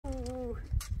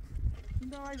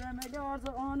دای و مدارز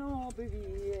آنو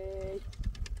ببید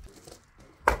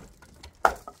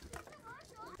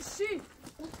چی؟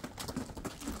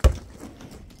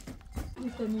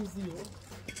 این تمیزیه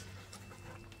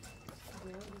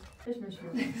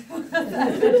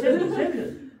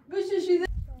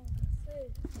بششیده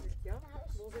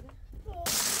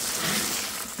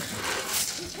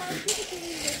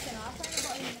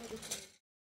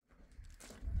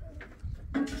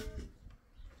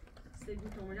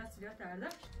Sevgili Tomalar silah nerede?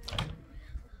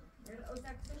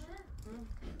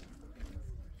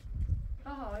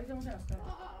 Aha, isso não serve.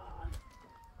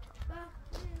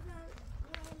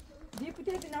 Diye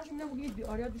bir naşım ne bu gibi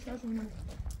araya düşen şunu.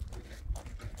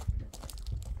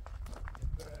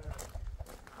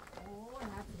 Oh,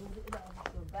 nasıl buldu ile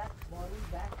alıyor. Back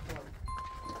ball.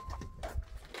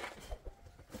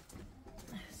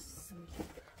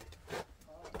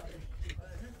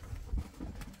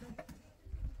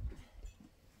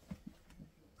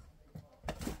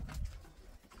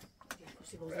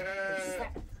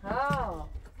 ها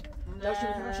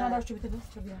لو شو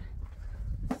بتبص شو بيها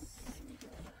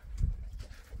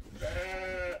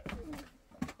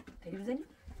تجيب زني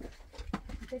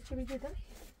انت شو بيجي ده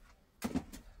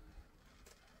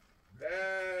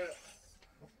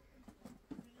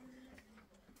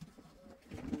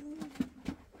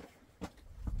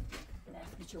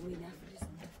نافري شوي نافري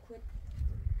كويس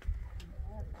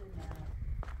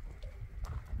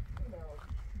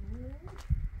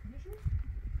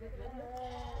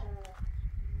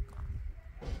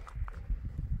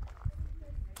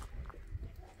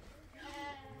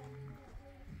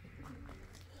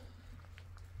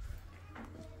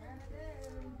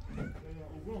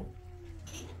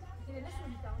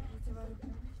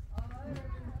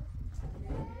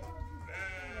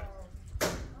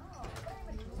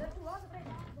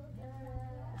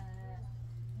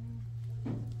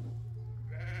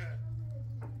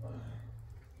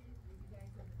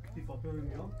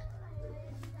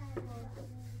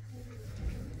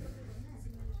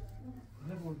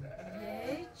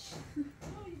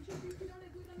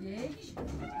یک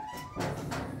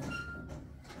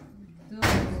دو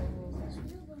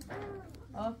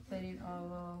آفرین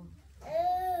آوا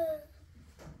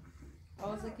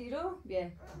آزکی رو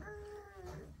بیا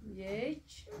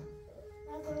یک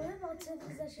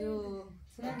دو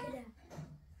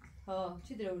ها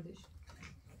چی در آوردش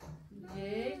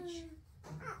یک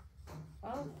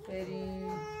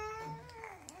آفرین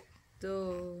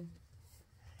دو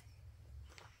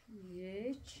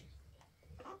یک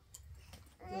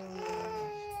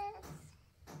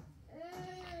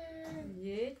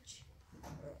یک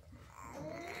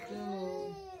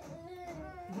دو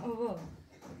بابا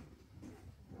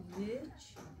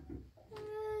یک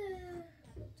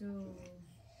دو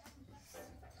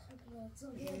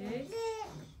یک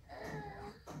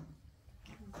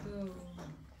دو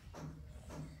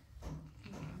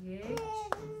یک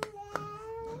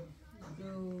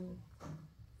دو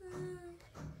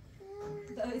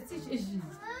دایتی چشی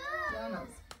جانم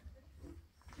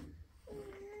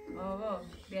بابا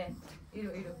بیا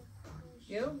ایرو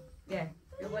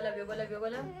بیا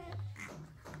بالا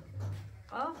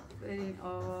آفرین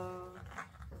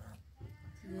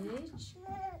یک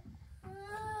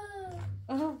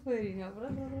آفرین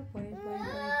برو پایین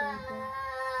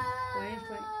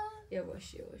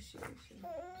یواش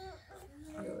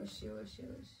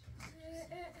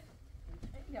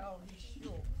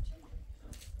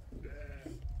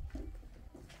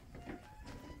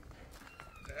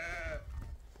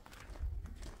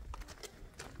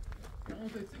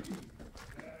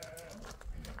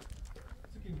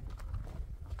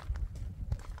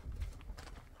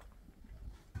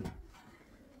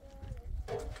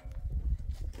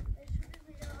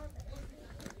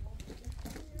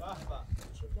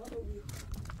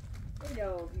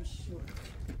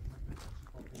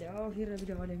Ya hira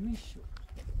bir alemiş.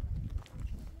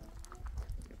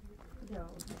 Ya.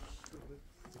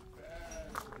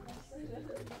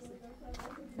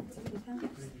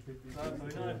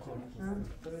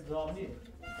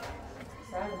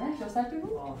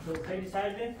 خیلی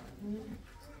سرده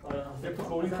یه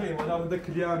پکوری خیلی مادم بوده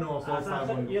کلیان و آسان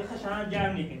سرمانی یه خشن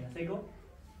گرم نیکنه سیگو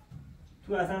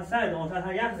تو اصلا سرد اون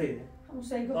سر یخ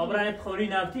زیده آبرای پکوری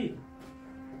نفتی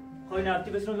خواهی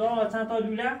نفتی بسرون دارم چند تا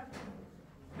لوله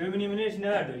ببینیم اینش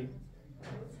نور داریم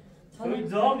توی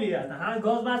زاب نیه اصلا همه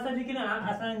گاز مصرفی کنه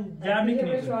اصلا گرم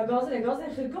نیکنه گاز خیلی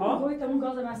کن بگوی تا اون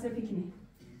گاز مصرفی کنی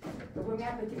بگوی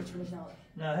میاد بتیه چونش نواره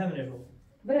نه همینه رو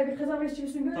برای بی خزا برش چی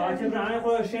بسون گوری؟ تا چه برای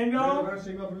خود شن بیام؟ برای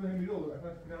شنگا برای همیرو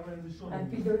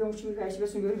پیداری هم چی بگویش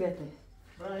بسون گوری بهتره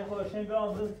برای خود شن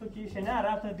بیام تو کیشه نه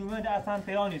رفتن دومه ده اصلا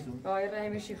پیان نیستون آیر رای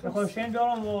میشی خود شن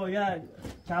بیام و یا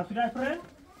کپسولش پرن؟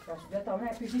 کپسولش تا اون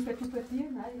پیشیش به تو پتیه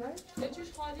نه دیگه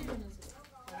چش خالی بنزه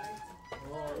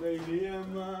لیلی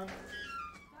من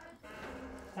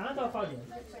چند تا خالی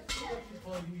هست؟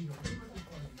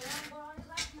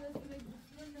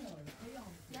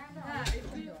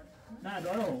 نه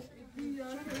دارم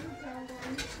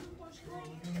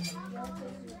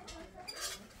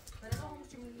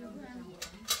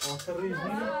آخر ریزی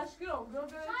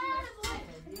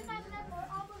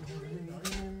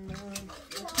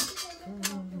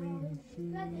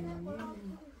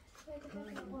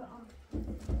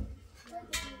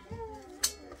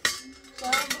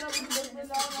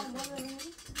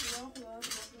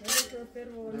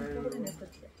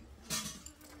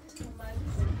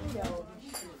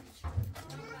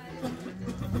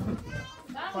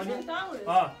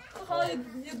خالی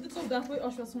یه دو تا دفعه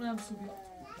آشپزخونه هم سو بیا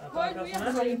وای روی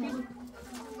خالی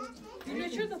اینو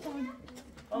چه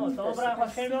دادم تا برای خواه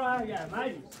خیلی رو هم گرم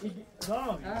مالی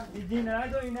این دینه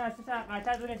دو این هستی تا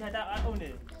قطع دونه تا تا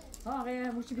اونه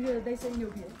آقا موشی بیرو دیسه اینو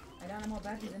بیه الان ما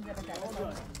بعد دیدم ده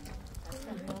بتره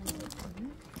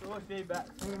روش بی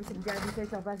بعد میشه بگردی سه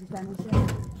تا بعد بیشتر میشه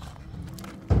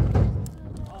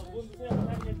بون بسیار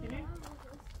خواهد نکنی؟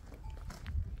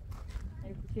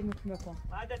 ای کوچه میتونه کن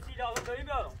بعد سیل آقا داری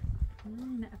بیارم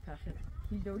نه فخر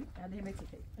این دوری هذا هي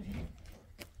مكسي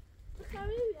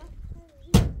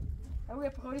هو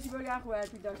يبقى يقول يا اخويا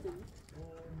في دارتي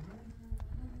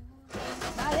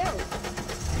ما له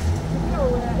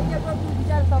هي قبل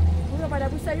بيجال طب هو ما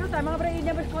ابو سيو تمام بري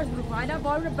ينام الكوش بروح انا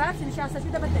بقول بس اللي شاسه شو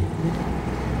ده بدي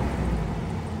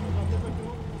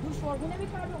مش ورغونه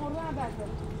بيكارو مروه بعد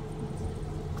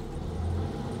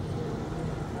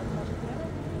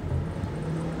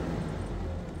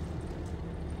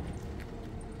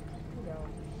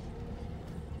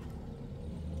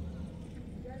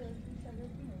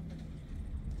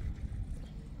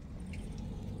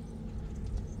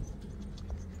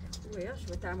وياش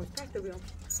بتعمل تاكتو بيوم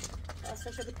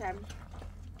اصلا شو بتعمل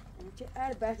انت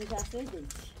اربع في تاكتو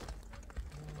ديت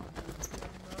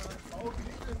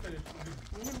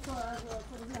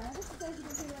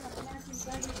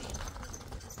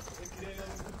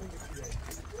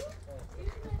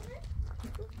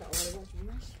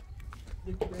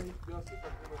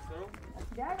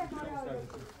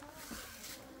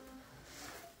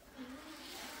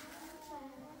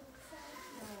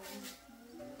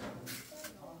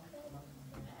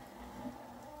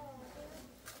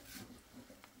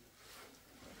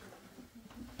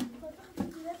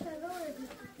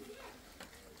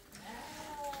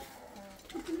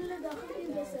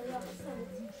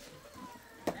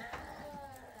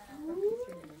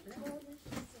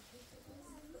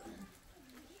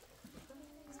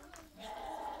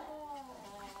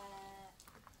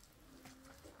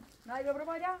نای ببرو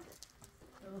باید یه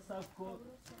صف کن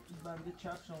بنده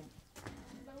چپ شم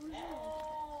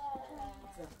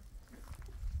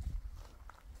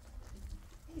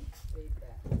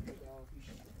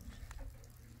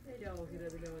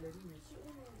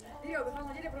دیو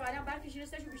بخوام نجیب برو الان برفیش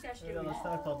رستش و بیشترش یه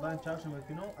دسته تا بند چپ شم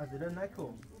بکنم از دیره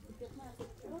نکن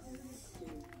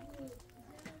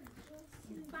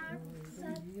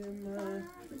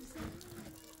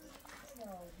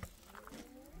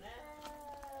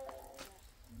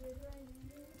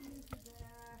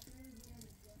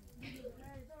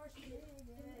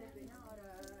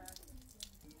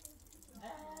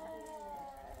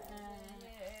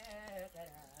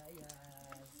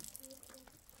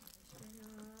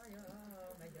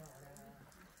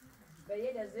به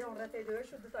یه لحظه اون رفته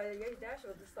دوش و دو تا یه داشت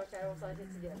و دوستا کرده و ساعت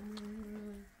دیگه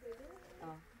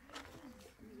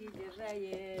میگه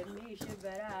رای میشه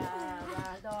برم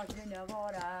برداشت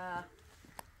نواره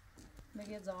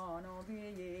میگه زانو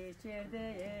بیه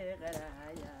چرده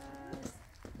غرای است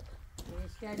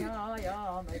میشکنه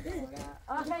یا مداره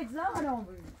آخه زانو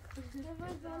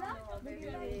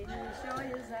بیه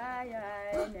نیشای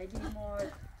زایه نگیمون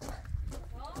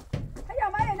هیا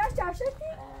من ایناش چپ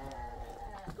شدی؟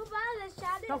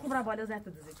 تا خوب را بالا زد تو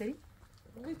دوزه چری؟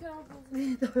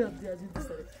 تا یاد دیازی دوست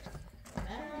داری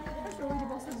شو ایدی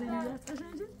باسه زنیدت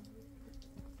قشنجه؟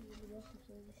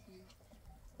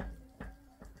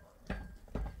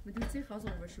 بدون چی خواست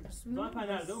رو بشو بسون دان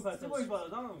پنرده اون پسه باید بالا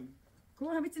دانم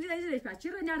کما همه چیزی دلیزه ریش چی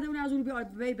رو نرده اون از اون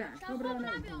بی بر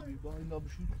با این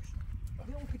نابشون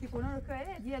بیا اون فیتی کنان رو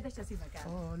که دیگه داشت تصیف کرد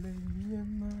آلیه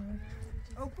من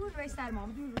او پول رای سرما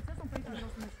بدون رو تسون پیت رو نشد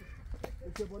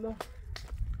اوکی بالا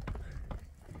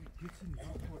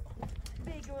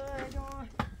بگو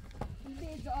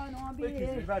بزانم بی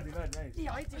بکیز بردی برد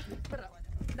یا ایتی برا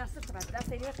دست برد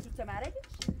دست اینه تو تمرگی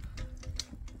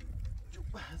جو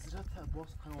حضرت باز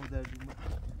کنم در جمعه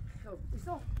خب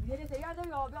ایسا یه لیتر یاد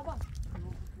یا بیا با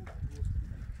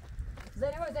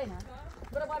زينة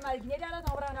برا باي مالك نيدا لا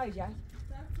تمرا نايجا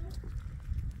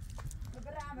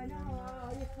برا منا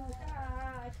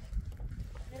يفوتاش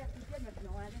نرى في كلمة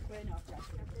نوانا كوينا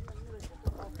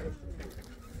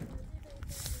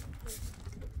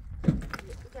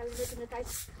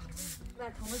لا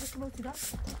تمام بس موت ده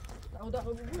أو ده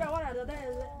ولا ولا ده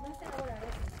ما سوى ولا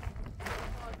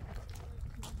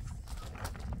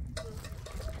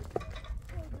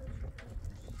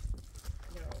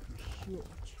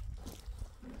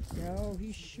No,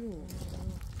 he's sure.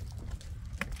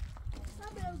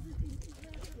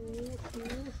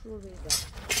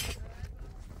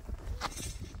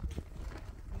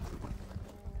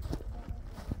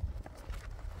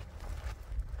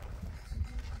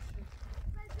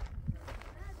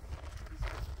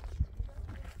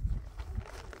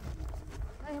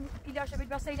 إذا شبيت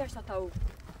بس إذا اشتطوا.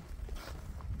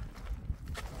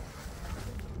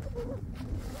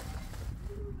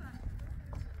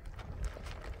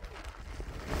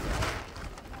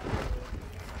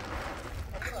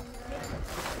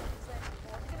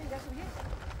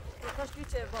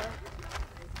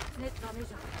 Net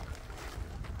namija.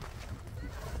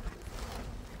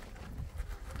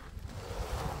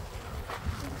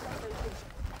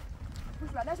 مش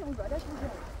بعداش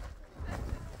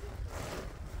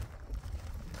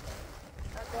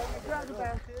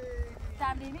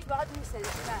تمرینی باید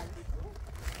میسازی من.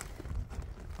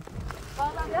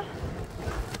 بالا بیا.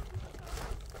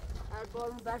 هر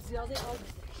بارون بر زیاده آب.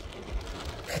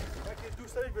 که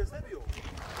دوست داری بزنی بیو.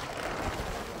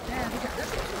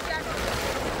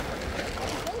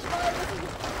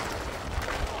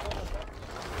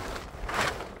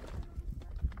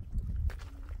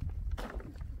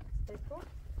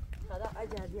 نه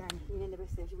اجازه يعني هنا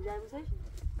نبسته شو جاي مسوي؟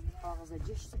 آغاز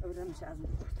الجيش أبدا مش عازم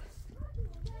بورد.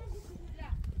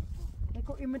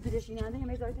 نكو إمد دريشين عنده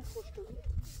هم يزايد خوش كذي.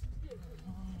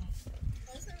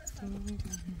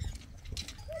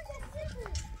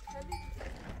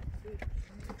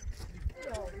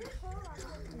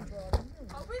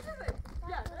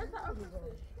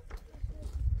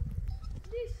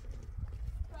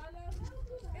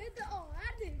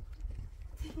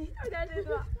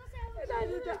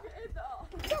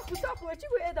 چی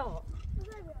بود ادا؟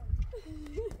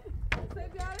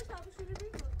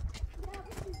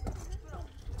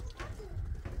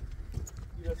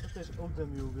 Ja, dat is ook de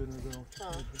nieuwe binnen dan.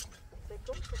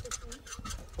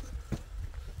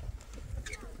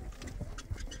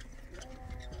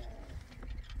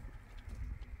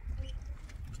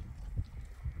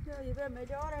 Je bent met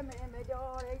jou en met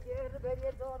jou, je bent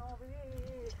je dan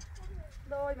alweer.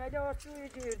 Doe met jou,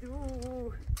 je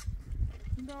doet.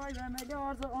 Dai ve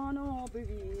medar zano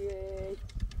bevi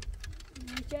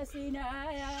kesi na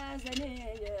zane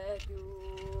yedu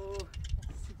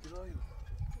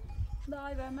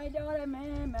Dai ve medar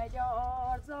me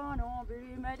medar zano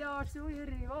bevi medar suy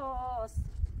rivas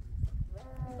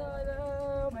Dai ve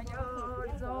medar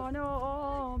zano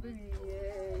bevi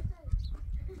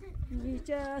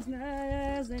kesi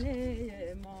na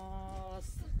zane mas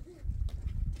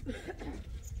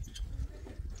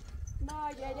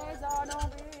Dai gece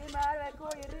zanım bir merve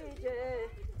koyrice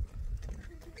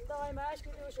Dai meşk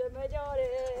duşe mecare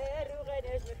ruğe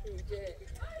neşmetice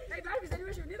Hey ben bize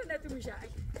ne şunu ne tumişak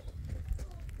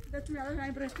Da tu ya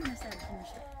ben brestu ne sen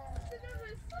tumişak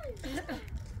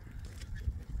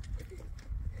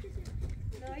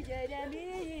Dai gece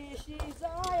mi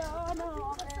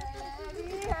şizayana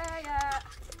eviye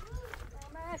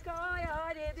Mekaya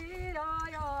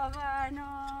dediraya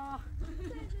verna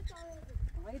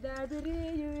Ay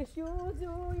derdiri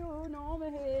şuzuyu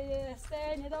nome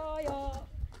seni daya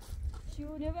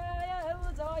Şunu ve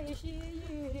uzay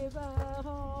şiiri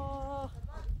baha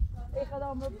Ey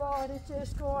خدا مبارکش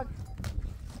کن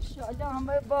شادم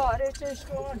مبارکش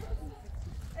کن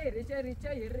ای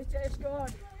ریچش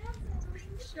کن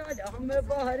شادم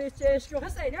مبارکش کن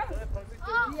حسین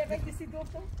یه قیدی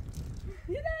گفتم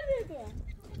یه در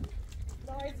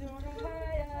Dai zunu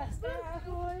vaya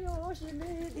stakoyoş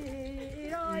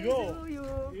midi Dai zuyu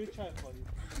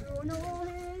Zunu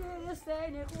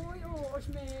seni koyoş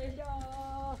meya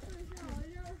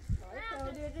Dai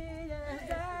tavdiriye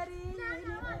derini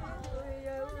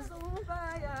koyu uzun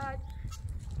vaya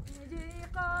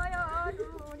Midi kaya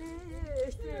duni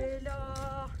iştila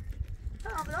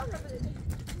Tamam bırak da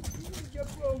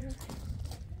yapıyorum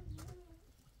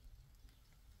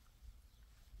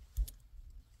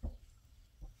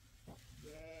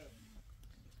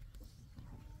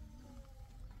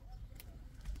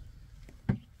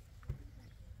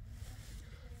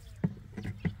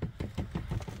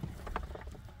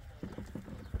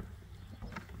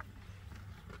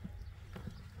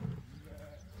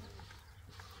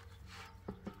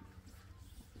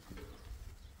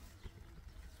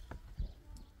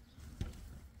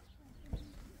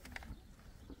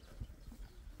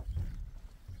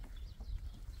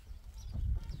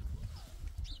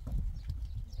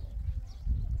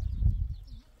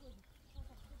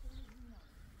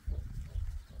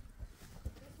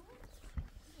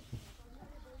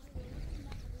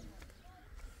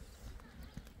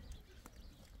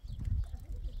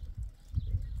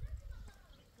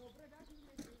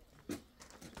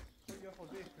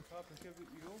خود اقتصاد که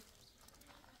ایرو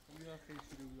میاد خیلی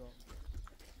شروع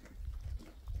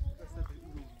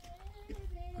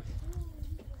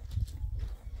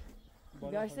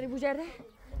بیا اشتری بوجرده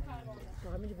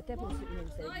تو میگی بته پوسی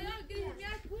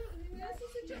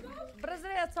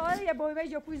برزره تصاویر یا بوی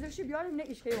یا پویزرشی بیاریم نه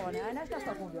ایش کیوانه انا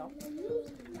دستا کن بیا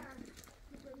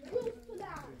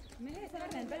میه سر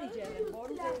بنبری جره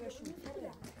بارو بشو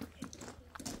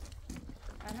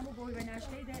انا مو بوی بناش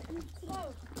کیده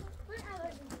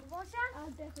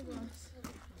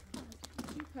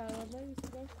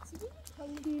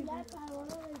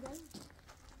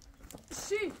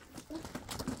چی؟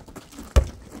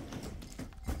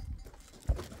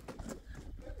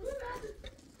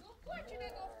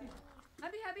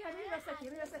 هبی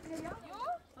وسطی بیا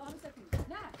آها وسطی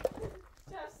نه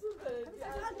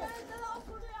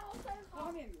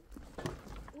آها میام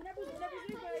اون بود اینا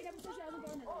بود شو اون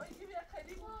گونه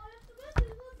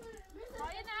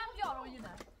آیا نه بیار آیا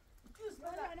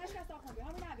نه انا شکست آخون بیا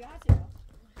همین نبیا هرچی بیا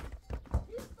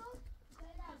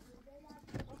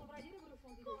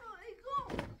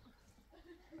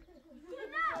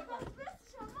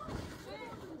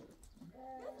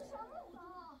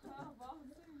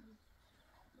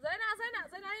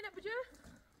زينة هنا بجو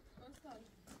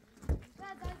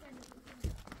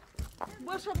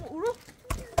باشه مورو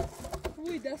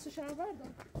وی دستش هم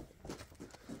بردم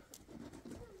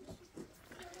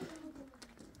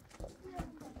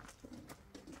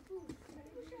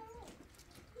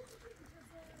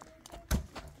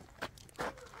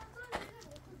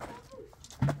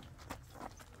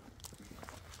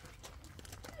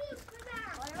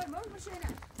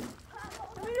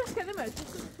میروش که نمید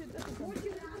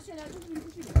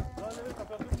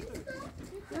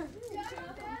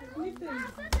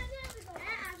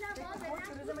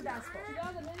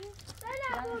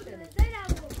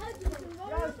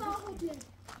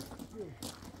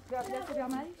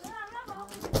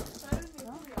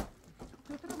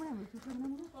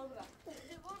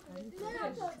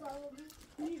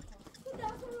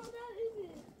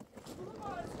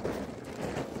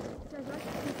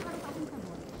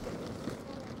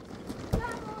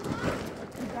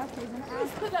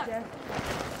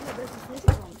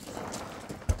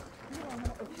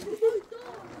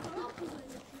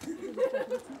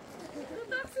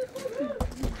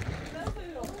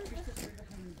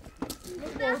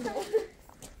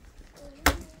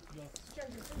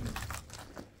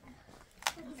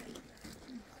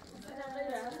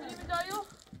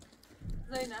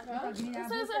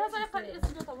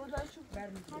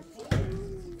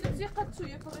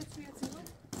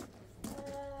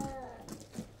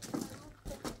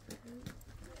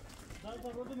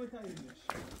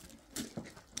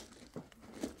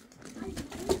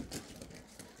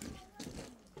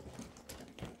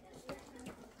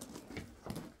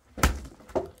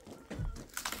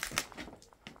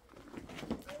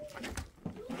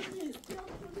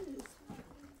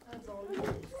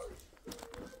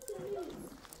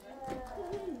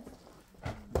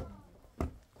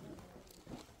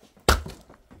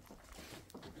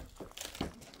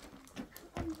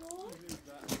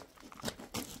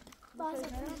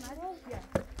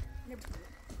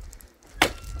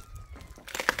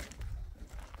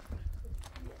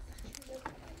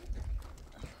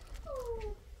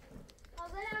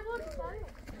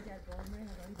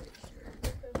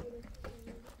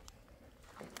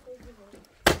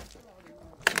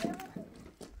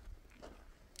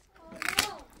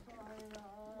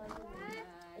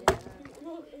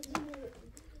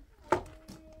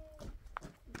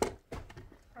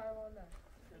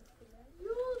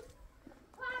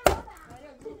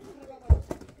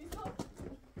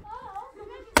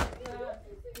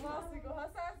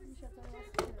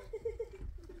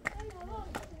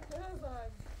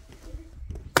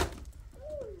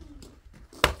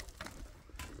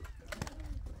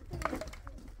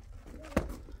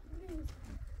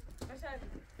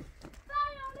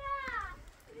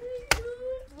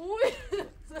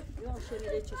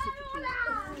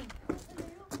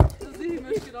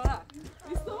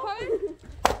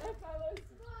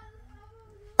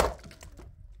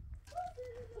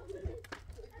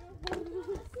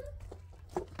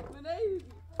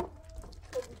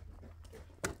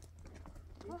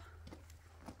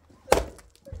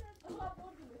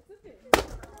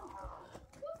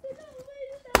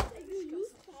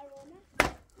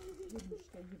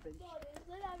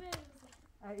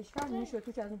اشکال نمیشه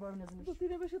تو که از این بارو نزنیش تو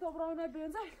تیره بشه تا برای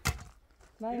نبینزن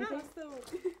نه اینکه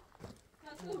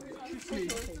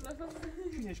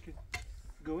چی نشکه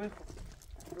گوه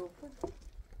خود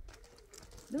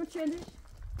دو چندش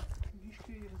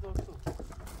نشکه 1000 تا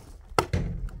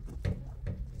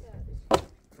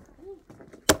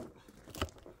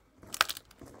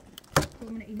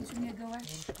این چون یه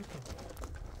گواش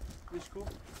بشکو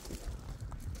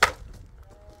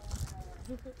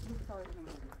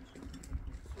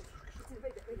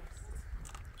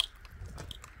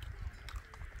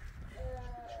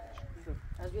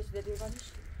از بیش دیدی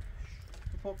بانیش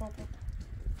پاپا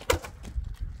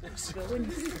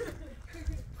گوینی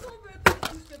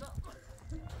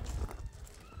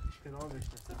کنار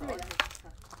بشته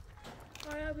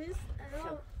آیا بیست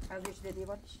از بیش دیدی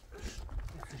بانیش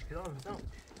کنار بشته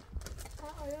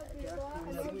آیا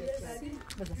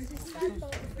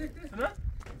نه؟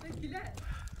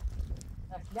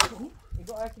 Akilya ni?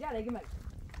 Ego akilya lagi mal.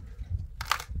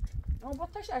 Ama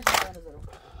botta şaş bana nazarım.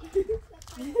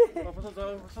 Papa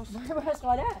da sos. Bas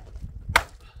qala.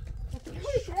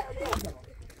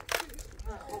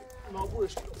 ما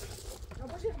بوش Ya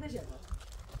boş ver deşe.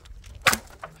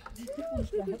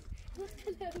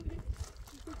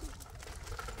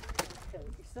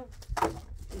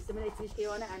 İşte ben etiş ki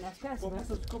ona anlaşkas.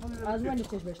 Az mı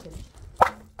nişteş başladı?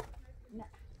 Ne?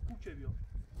 Kuçe biyo.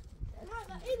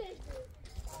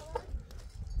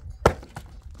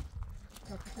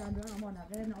 Kapıdan dön aman ha.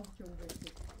 Ben ok çok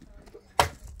başladı.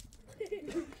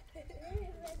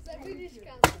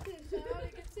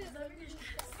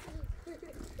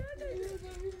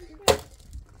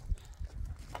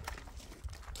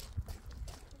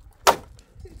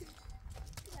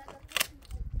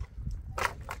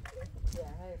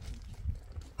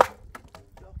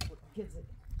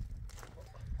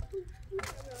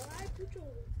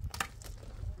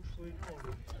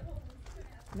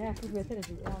 Ne, çok beter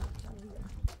edin.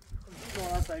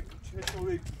 Sonra say kuçe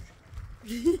oraya kuç.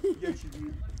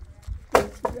 Geçiyor.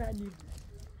 Yani.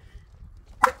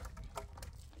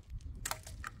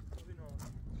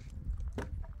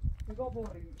 Nigga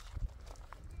boring.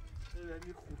 Evet,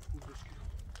 bir kurt beşki.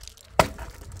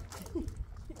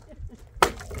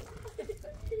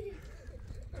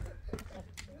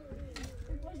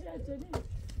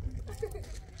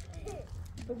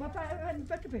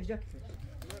 ما كيفاش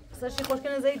صار شي خوش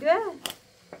كان زايدوه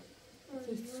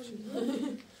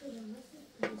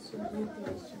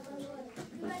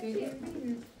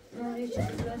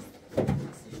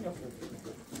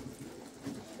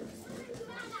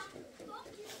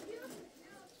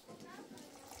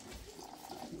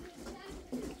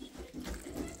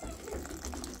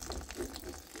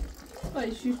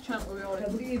Ay şu çam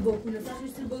oraya. burayı bokuna sen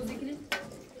üstüne bozdakini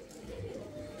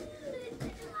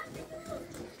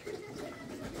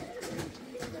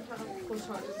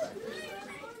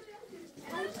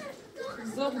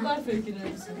Zaten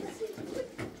fikirler misin?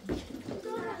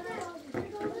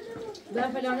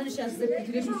 ben falan nişansıza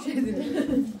fikire bir şey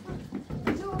dedim.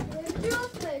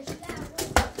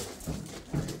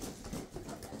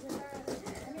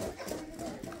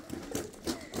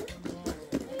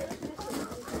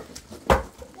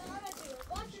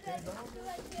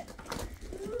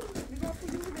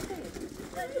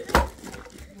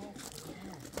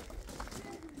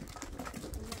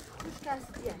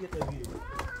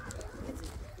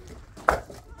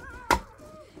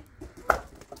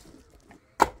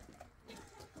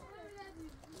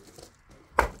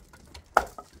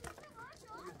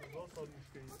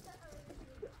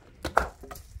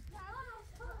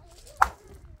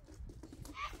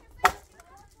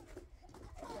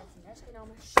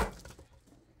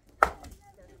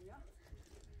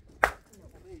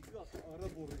 Ara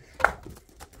boru.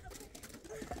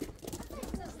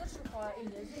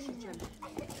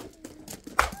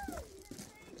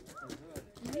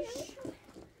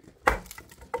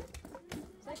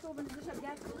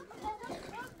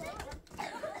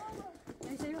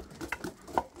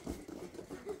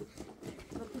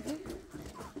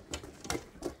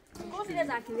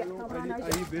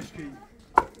 Aí beşki.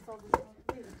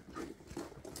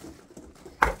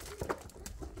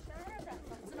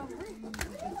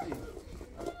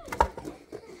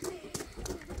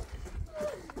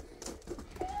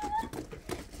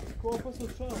 Copa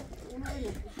social.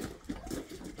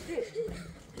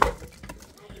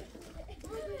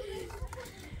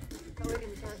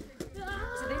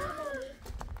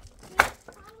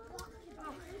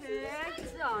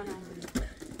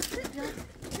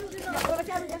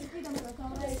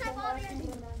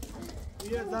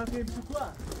 Niye zaten bir şey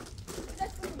var?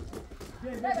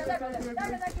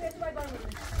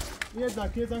 Niye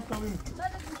zaten kalın?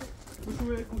 Bu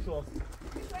şuraya kuş olsun.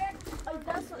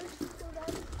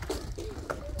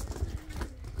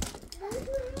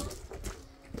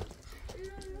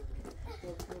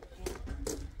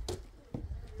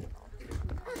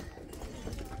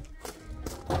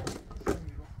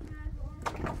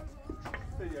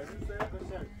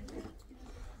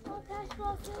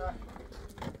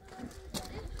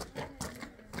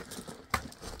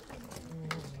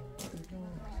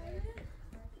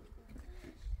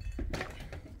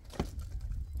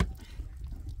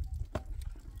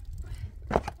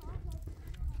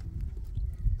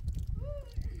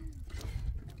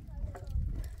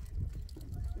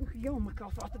 يوم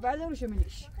مكافأة بعد وش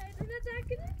منيش خلينا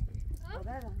تاكل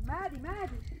هذا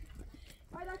مادي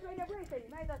هذا كوينه بويتني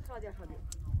ما يدا تخاذ يا خليل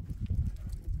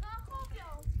اخوك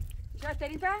يا شو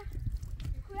تريفه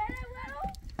وين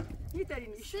هي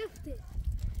تريني شفتي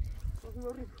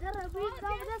ترى بيت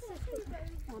دابا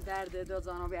شفتي ودرد دو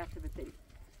زانو بيعرف بالتري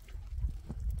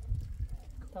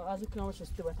تغازو كنا وش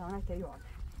استوى تانا تري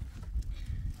واحد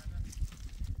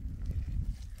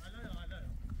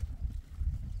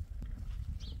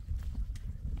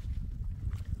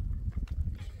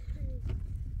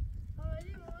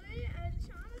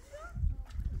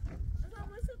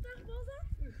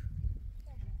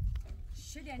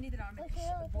شد يعني درامك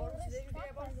بورس ده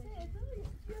بيا بورس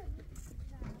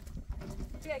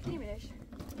بيا كيمش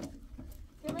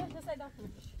كيمش ده سيدا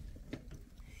كيمش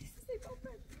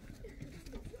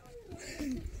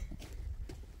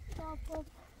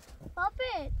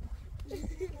بابي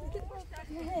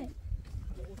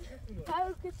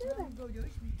تعال كتير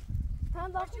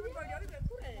تان داشت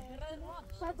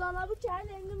فضلا بچن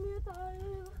اینو میاد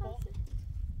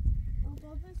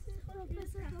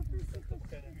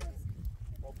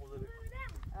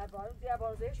بارو بیا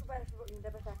بارزه شو برش این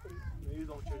دفعه تکری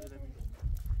نمیدونم چه جوری نمیدونم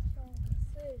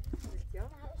یا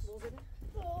بوزه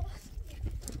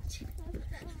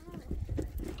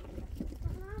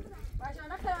باشه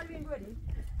انا خیال بین گوری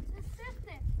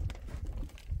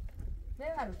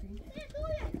نه معروفی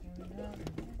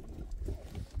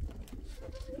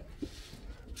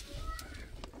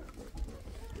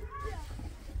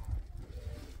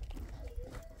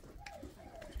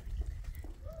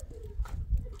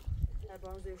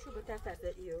بانزه شو به تحت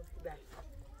ایو بر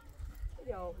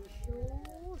یا شو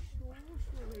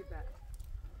بر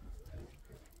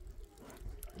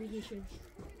بگیشیم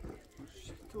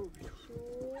شو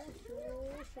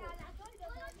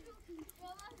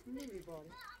نمیباره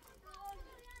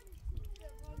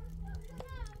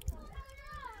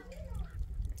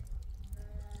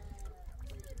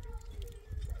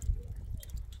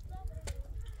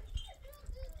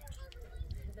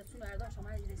دستون اردا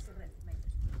شما یه دسته رفت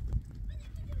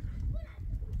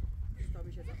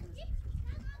میشه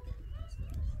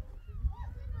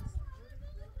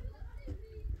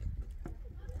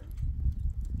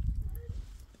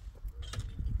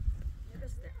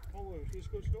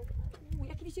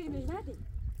یکی دیگه می‌نادی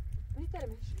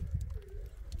می‌ترمش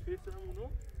فیسمونو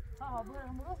ها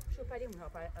برو شو پریم ها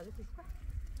پر از تو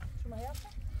شو ما یا شو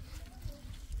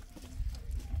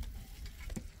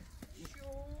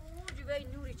جوی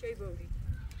نوری چای بودی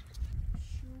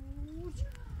شو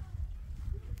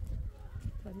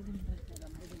پریدیم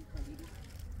برام هدیم پریدیم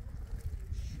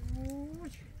شو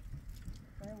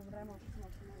باید برام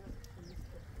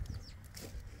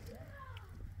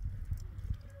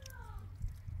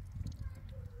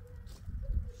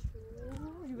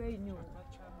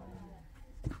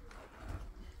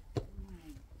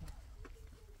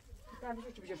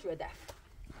تعمل شو بجا شو داف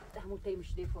تحمرت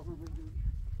مش دي فوق موجود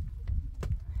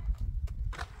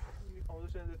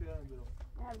خودش اندازه دیدم برام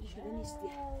عادي شو نیستی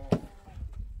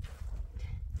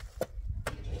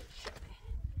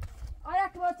آیا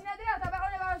کواتی نداری تا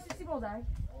بقیه برای سیسی بودن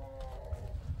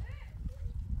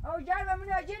او جرم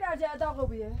من اجی درجه داغو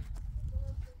بیه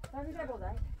نمیشه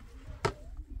بودن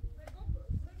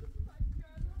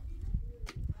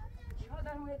چه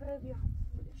در موی بره بیا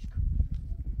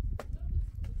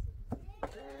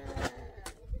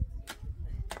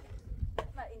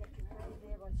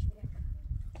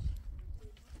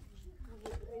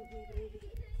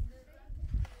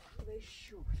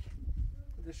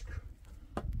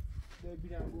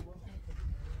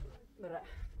برا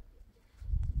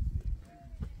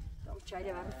لو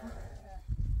تشايله بعرفها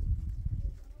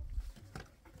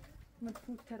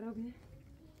مدفوت تربي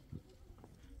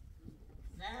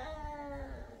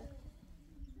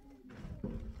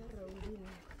تربي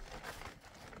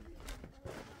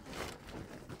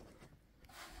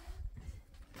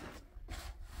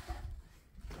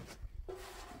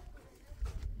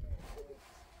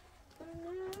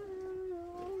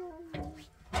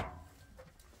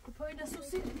Pojď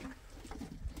susi.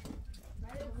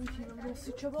 Můžeme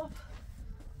si čobab.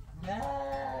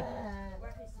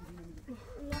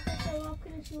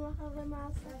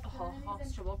 Aha,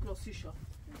 čobab klasiša.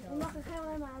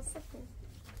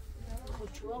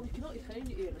 خود چواب میکنه ای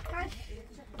خیلی ایره.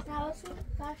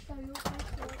 Kaç tane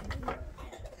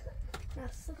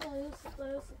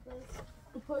sıkıyor.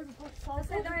 Poj sağ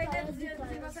sen daha iyi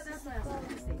de başka da sayasın.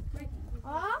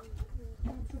 Aa?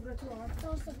 Şu bırakı var.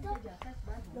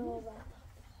 Doğru.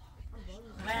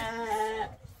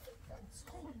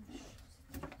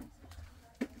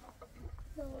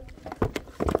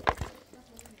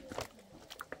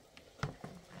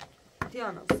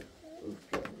 Diana.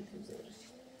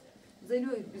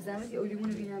 زینو بزنم که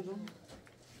اولیمونو بینم رو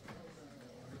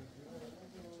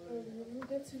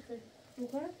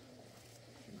بکنم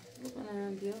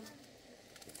بیا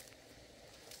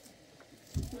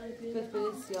به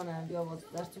سیانم بیا باز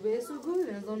در تو به سو گوی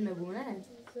به نظام نبونه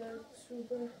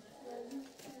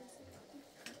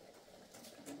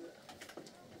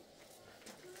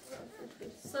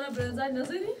سارا برنزای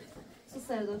نزدی؟ سو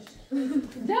سر داشت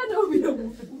نه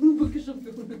بیام اونو بکشم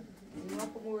بخونه ما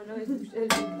خب مورنای دوش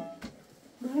ارزیم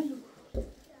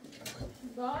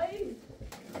بای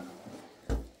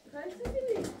خیلی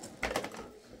بیدی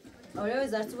آره به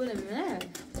زرتو بله میمونه نه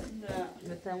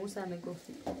به تمورث هم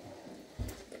گفتی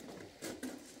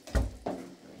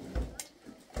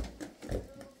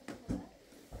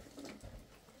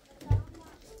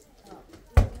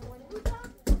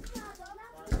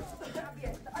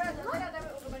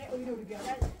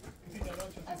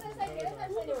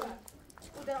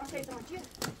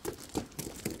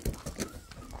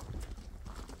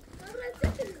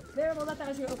Deve voltar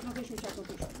atrás de eu que não deixo o chaco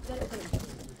aqui.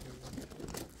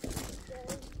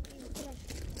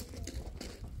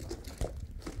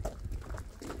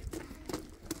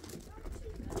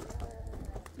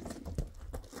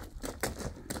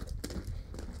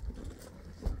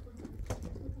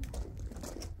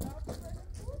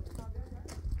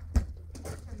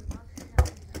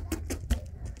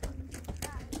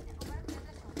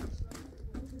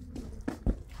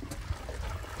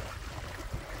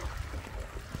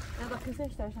 Kızı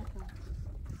işte aşağı.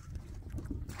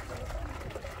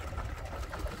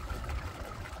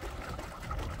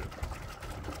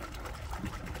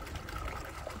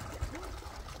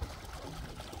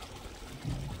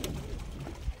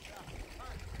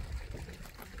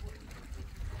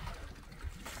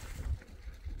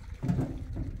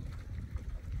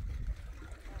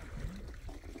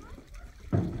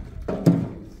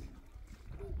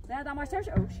 Sen de maçtamış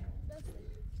avuç.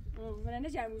 Ben ne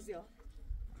cemuz ya.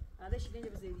 هذا شيلين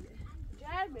جاب زي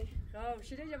جربه خلاص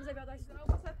شيلين جاب زي بعض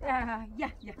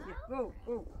يا وو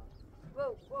وو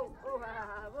وو وو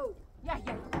وو يا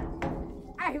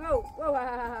اي وو وو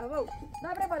وو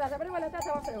نبره بالا تا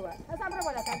توافق هو هذا نبره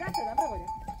بالا تا نبره بالا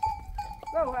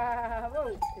وو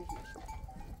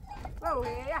وو وو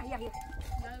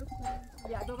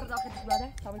يا دوبر داخل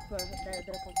بالا تمام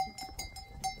دركم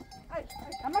اي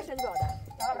اما شد بالا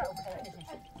نبره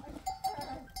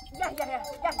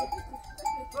يا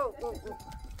Whoa, whoa, whoa.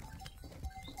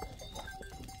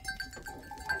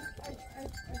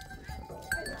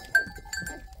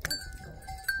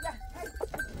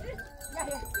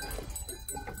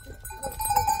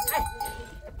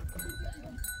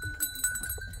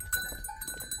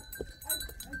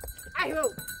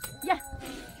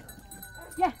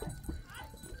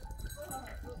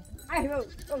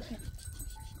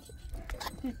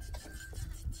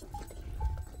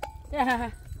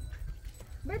 Yeah.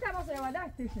 Betamos a guardar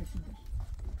este ejercicio.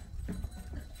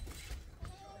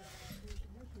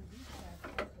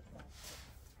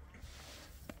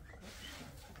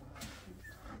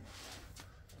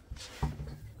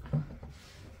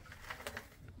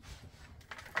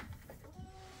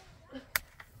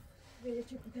 Vede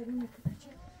c'è putarino che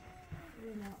c'è.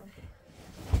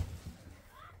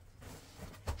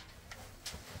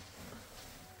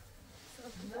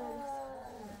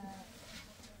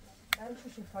 شو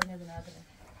شو فانا بنادره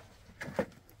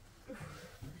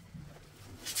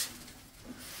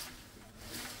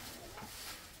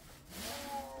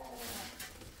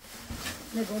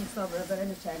نقول صبر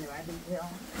برني ثاني بعد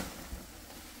اليوم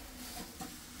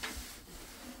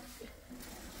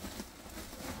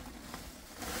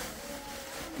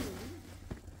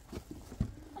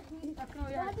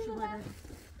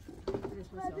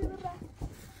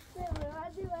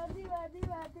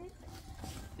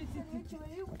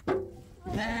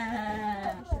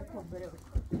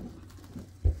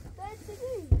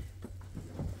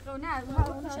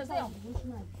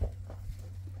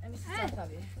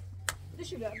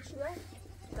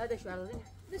دشو عرضی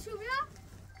دشو بیا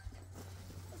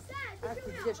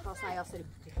دیگه خاص نیاسری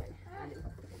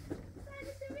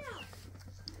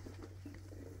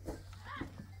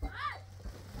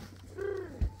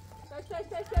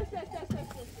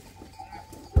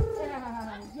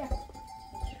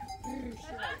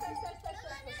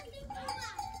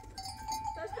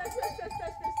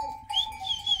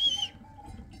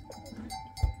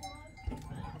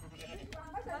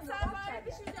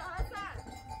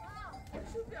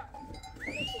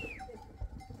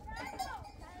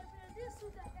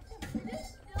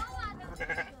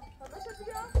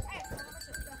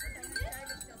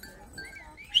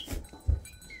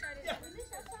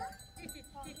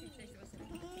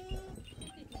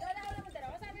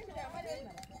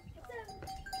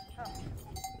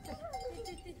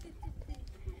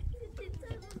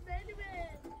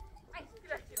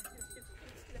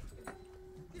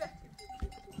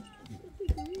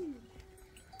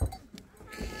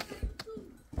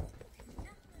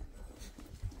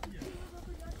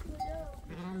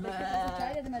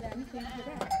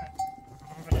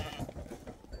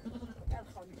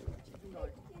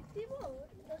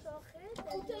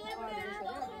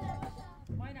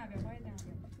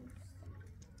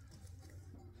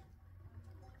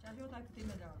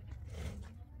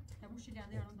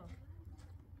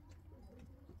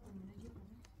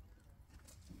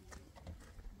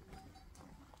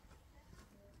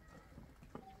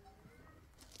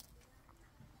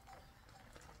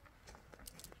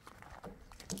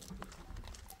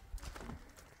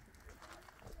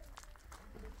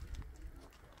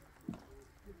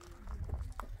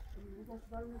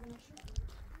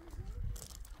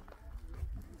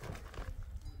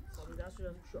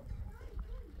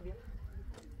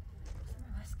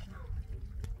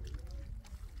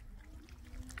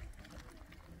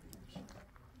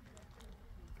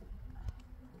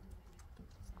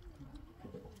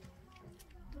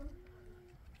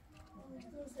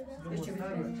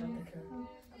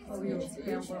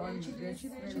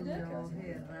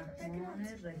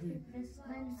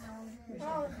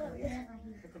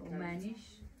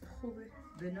معنیش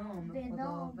به نام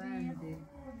خداوند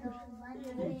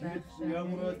یا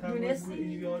مراد تمرث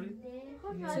اینی بیارید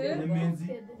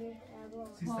منزی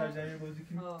سیستر جمعی بازی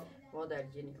کنید مادر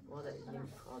جنی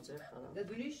خاطر خدا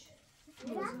ببینیش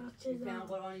پیام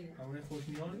قرآنی همونه خوش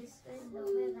میارید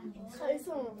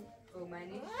او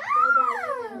معنیش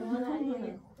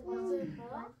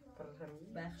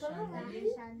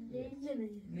بخشنده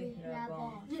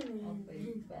مهربان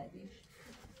آفرین بعدیش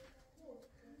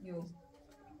یو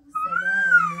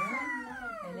سلام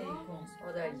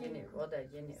علیکم مادر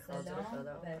جنی خاطر سلام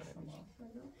خدا بر شما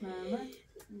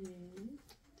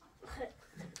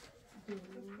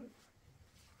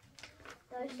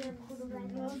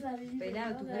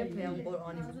فعلا تو هر پیام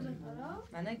قرآنی بود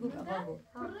من نگو آقا گو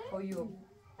خیو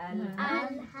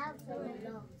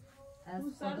الحمدلله از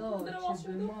خدا که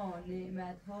به ما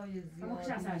نعمت‌های زیادی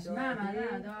داده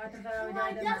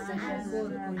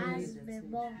تشکر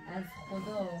کنید از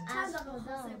خدا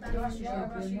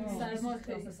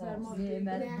که به ما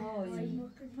نعمت‌های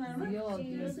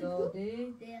زیادی داده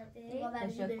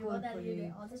تشکر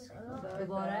کنید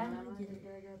دوباره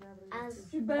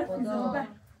از خدا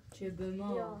که به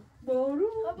ما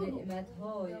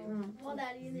نعمت‌های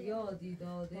زیادی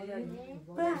داده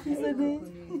تشکر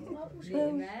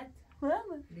کنید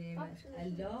نعمت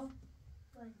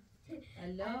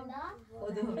الله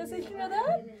خدا کسی کی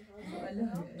نداره؟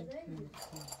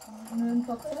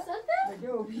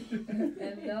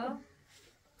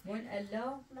 من الله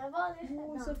من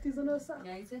الله سفتی زناسا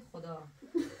یعنی خدا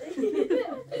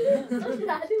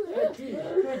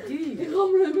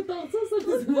غمره بتاعت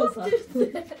سفتی زناسا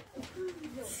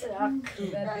و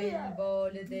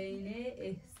بالوالدین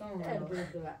احسانا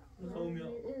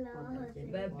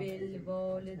و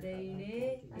بالوالدین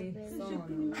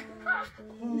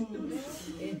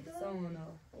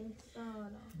احسانا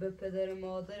به پدر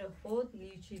مادر خود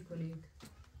نیکی کنید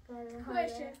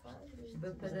به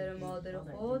پدر مادر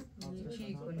خود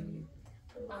نیکی کنید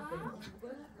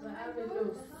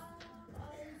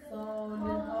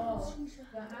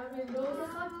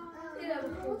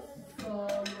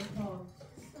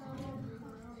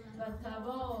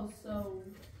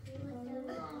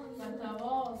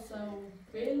وتواصوا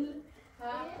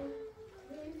بالحق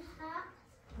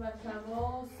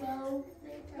وتواصوا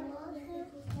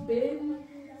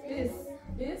بالبس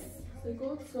بس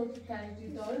سکوت صوت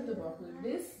تنجید داره دوباره کنید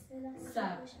بس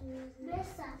صبر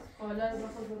حالا رو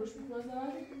بخواد بروش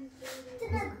میکنم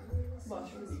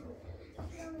باشه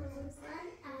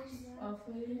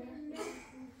آفرین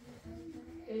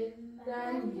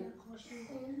الدنی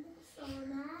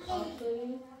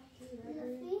آفرین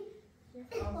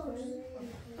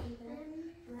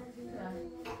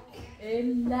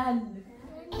الل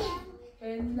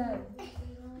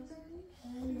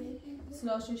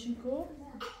سلاششیکو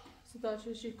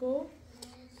ستاششیکو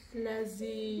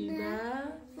لذیذه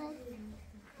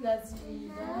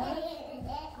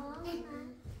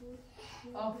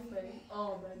آفرین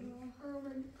آمین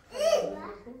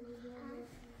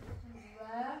و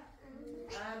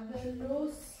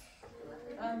امبلوس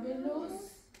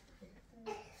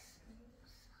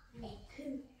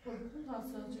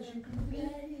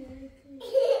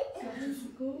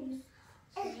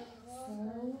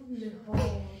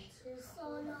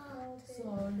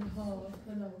صالحات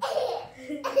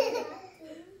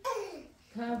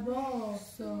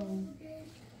تواصوا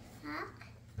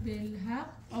بالحق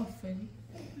آفرین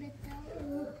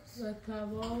و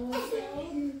تواصوا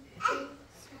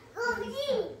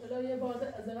حالا یه بار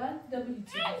از اول دبل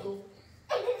ایچی بگو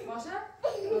باشه؟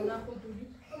 نه خود دوری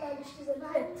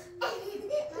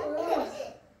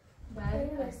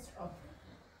بعد از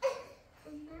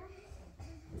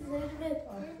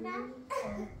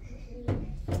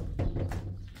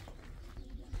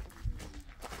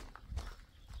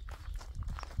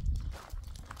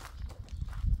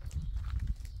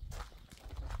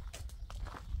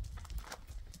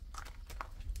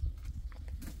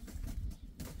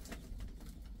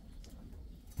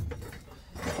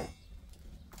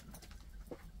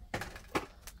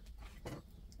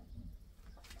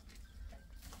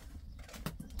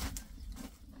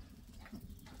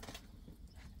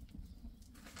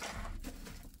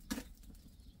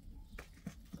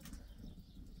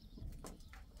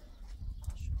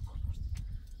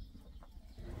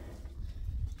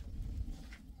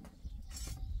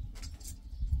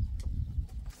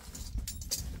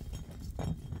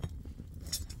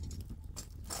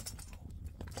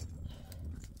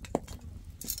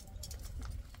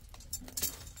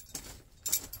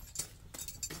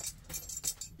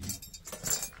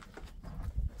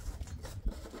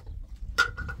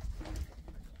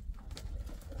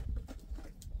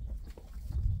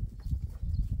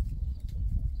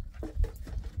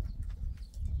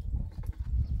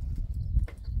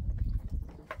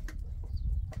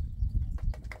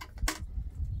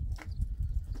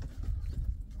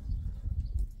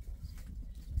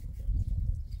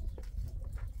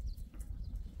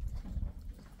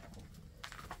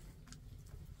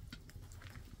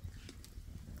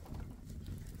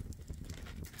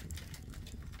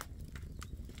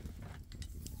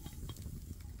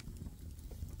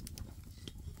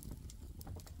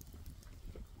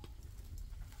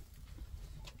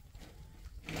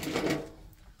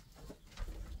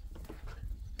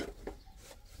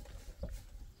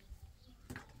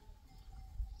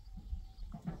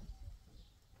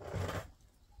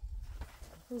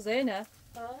زینه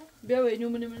بیا و اینو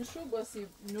من شو باسی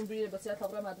اینو بیره باسی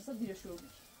تا مدرسه دیره شو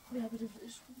بیا بیره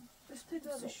بس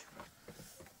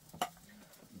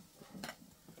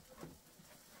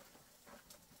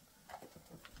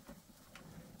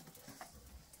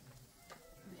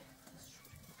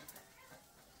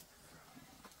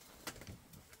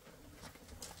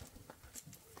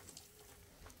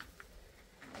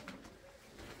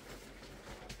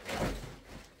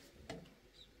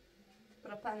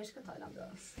پنج که تایلم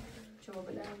دارم چوب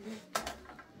بلندی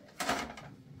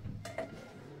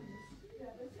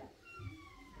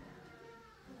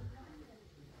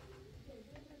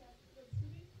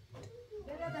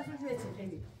بده دستم جوی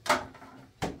چیزی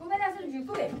کو بده دستم جوی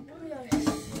کو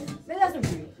بده دستم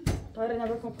جوی تاره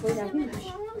نبکن کوی نکنی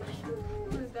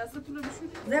دستتون رو بشوری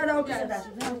زیاده او کسی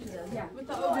دستم زیاده او کسی دستم یا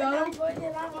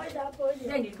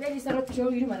بیارم بگی سرات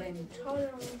چه گیری ماله می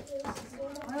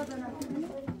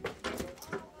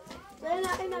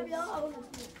نه بیا اول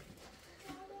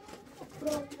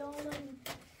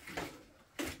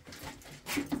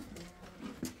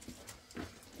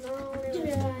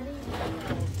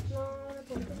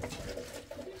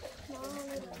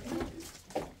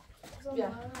بیا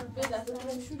بیا دستتون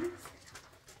رو بشوری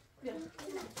بیا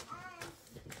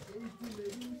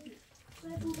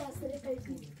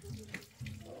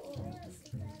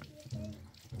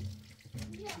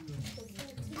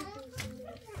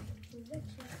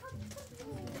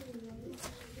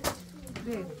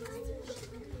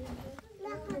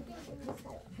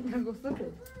گفتم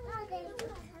که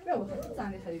بیا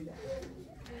زنی خریده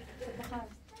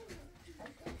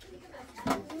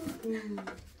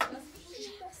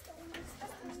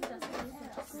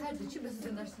هر چی بس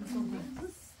داشتیم صبح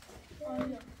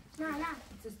نه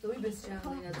استوي بس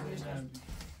شغله نازل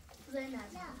زين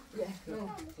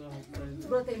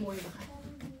براتي موي بخير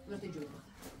براتي جو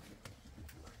بخير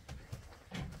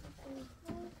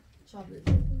شابل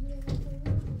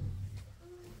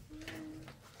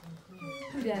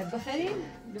بیا بخرین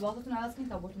لباساتون عوض کنید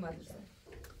تا با تو مدرسه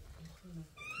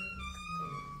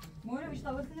موی رو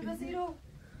بیشتر کنید بسی رو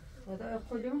خدا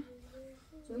خودم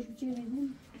سوش بچی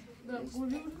نیدیم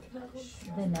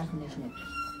ده نخونش نید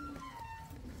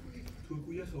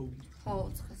توی خوبی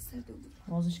خواهد خسته دو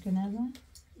بازش که نزن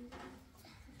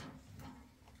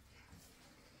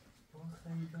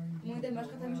موی ده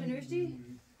مشقت همیشه نوشتی؟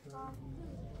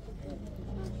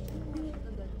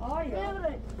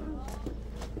 آیا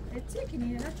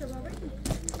اتسكني انا شبابك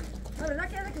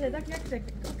هذا ذاك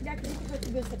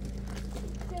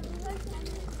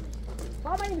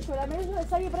بابا يمشي ولا ما يمشي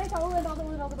سوي بريك هو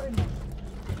يناظر بريك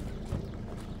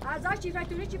هذا شي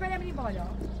فاتوري شي بلا من بالا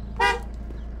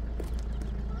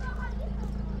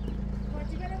ما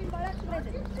تجي بلا من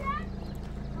بالا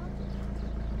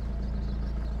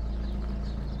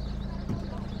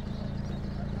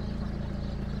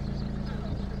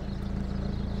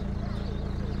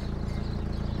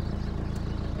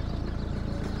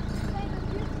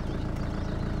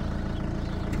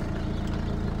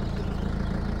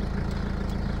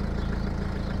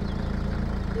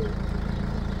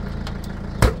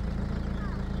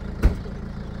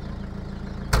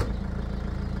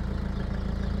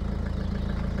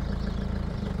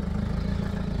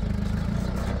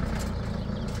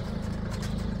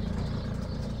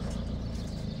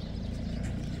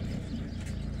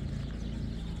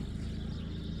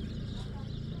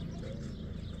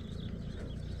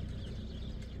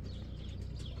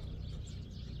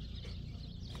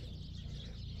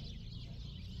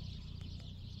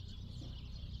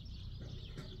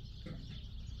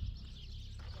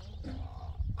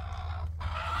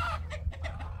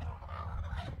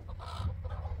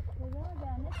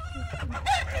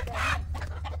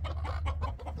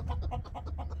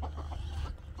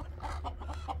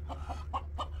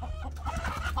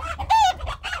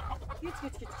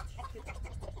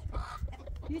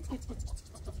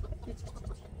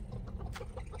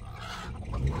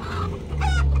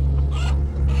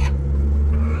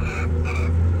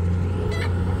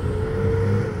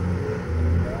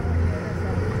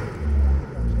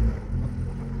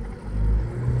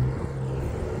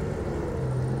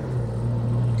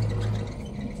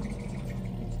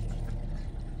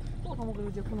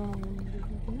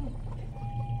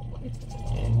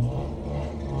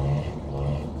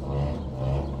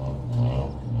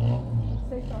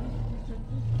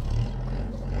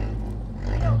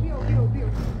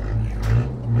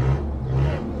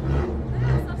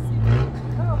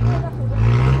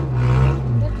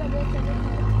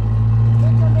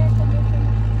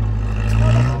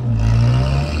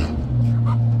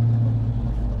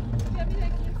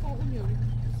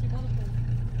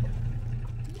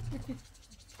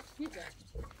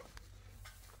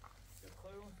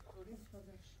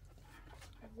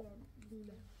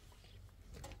لوله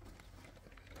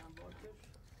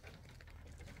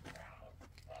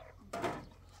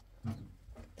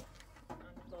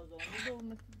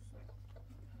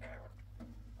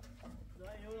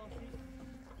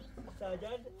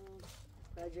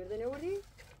سجرده نوردی؟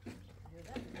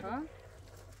 ها؟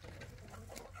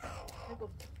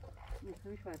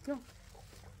 نمی‌فهمی فردا.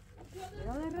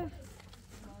 یادم رفت.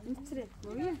 می‌تره.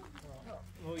 مویه.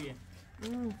 مویه.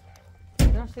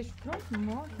 راستش شد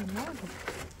ما.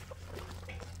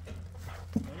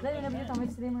 نه بیا تا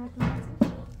می‌تره ما تو.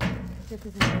 چه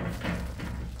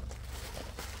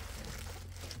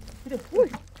اوی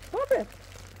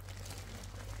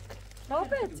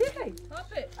هاپه چی خیلی؟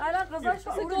 هاپه الان غذاش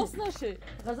رو دوست نشه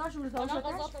غذاش رو الان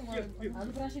غذاتو مهم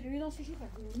الان براشی روی ناسش چی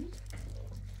فهمیدی؟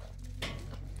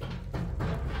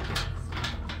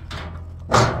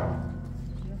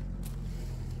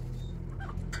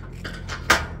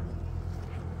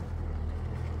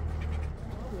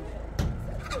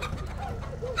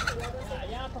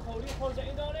 یا بخوری خورد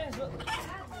این داره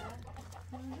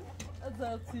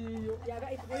ازاتی یا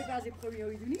با ایت بعضی بخوری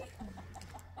میدونی؟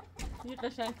 این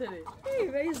قشنگ‌تره ای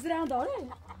وای زران داره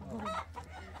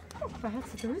فقط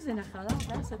ستوی زنه خلاص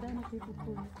بس صدا نکی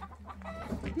بکن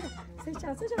بیا سه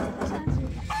قشنگی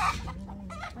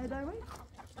ای دای وای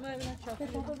ما ببینم چاپ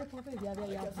پاپه بیا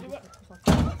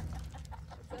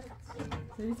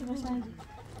سری چه قشنگی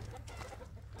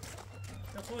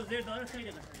خود زیر داره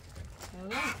خیلی قشنگه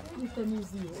والله این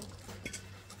تمیزیه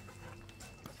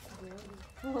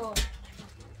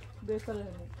بهتره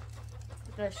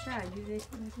قشنگی دیگه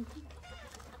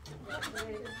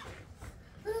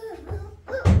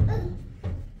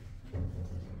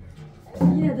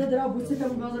یه دادر بوسه تا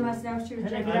باز مصرف چی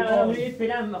میشه اگر آوری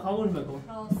فیلم خامون بکن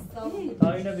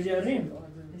تا اینو بیاریم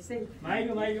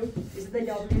مایلو است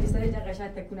یابلی است اینجا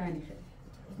قشنگ تکونانی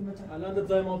خیلی الان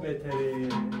دادای ما بهتره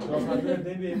داخل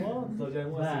نمی ما داجای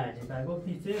ما بله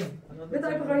گفتی چه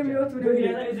بذار بخوریم لیو تو بگیره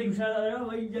نمیره از گوشه داره و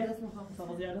اینجا اسم خواهم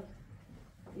ساخت زیاده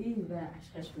این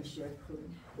باش میشه خوب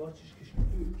با چیش کش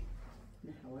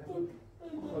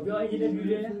خب بیا اینجا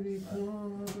لوله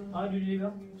لوله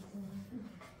بیا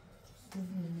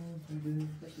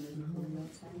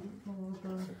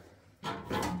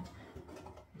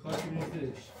میخواستی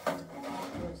موزش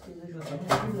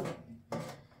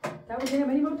تا بجای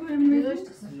منی با تو نمیره نه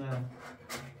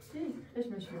ايش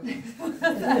مشهور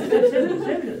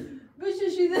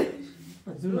بششیده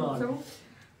زونار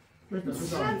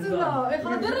زولا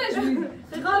اخادرش بید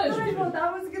اخادرش بید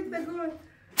تعوز كنت تقول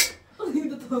این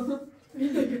دوتا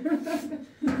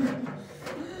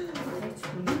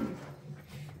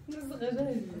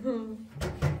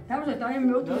تعوز تایم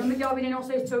میاد تو میگه آبی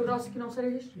نوسه چه راست که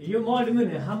نوسهش یه مال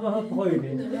منه همه ها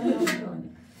پایینه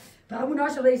تعمون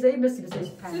عاش رئیسه بس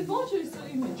سه پاچه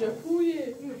این جفوی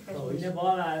اینه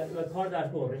با کار در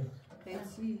باره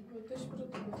خیلی بودش برو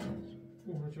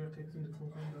اون هجور تکتون دکون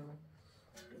کنم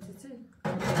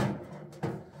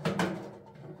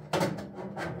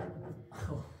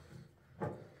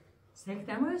سنگ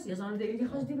تماس یا زن دیگه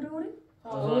خواستی بروری؟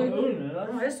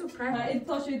 آره هست تو خیلی این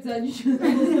تاشید زنی شد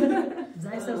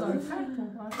زای سر زن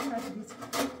خیلی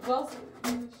باز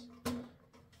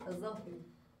اضافی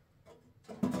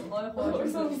آره خواهد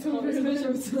اسمشم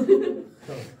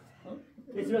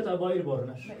اسمه تا بایر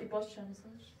بارنش ای باز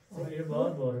شمسش بایر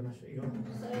بارنش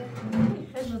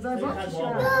خیلی مزار باش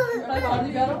خیلی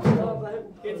باردی بیارم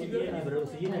یه تیبی نیبره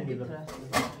واسه یه نیبره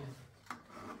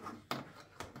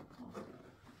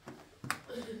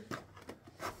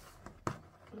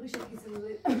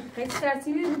خیلی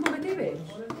ترتیبی میکنه بده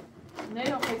نه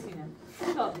یا خیلی نه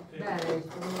بله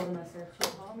تو مثلا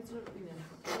ها میتونه اینه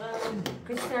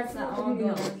خیلی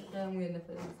ترتیبی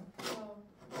میکنه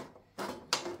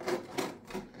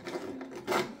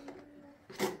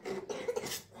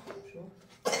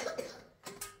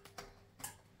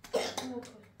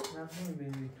نفهم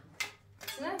بینی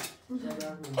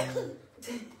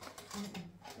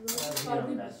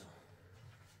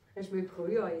ايش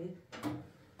بيكوي هاي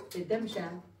الدم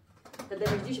شام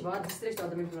الدم يجيش بعد الستريس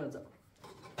هذا من فرنسا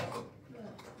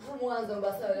مو معظم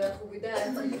بسایل خوبی در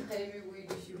خیلی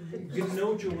میگوییشی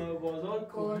گنو چون بازار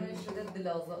کارش شده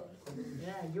دلازار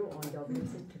لا يو اون دابل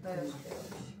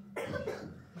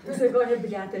وش قاعد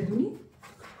بلعت دوني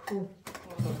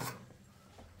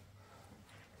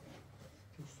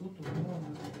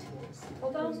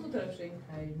خودم زود طرف شیم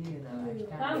هاي ني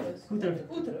او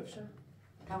طرف شم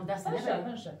كم دست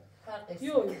هنشه فرقش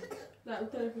یو نه او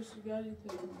طرفش گاری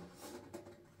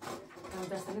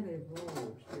كم دست نبي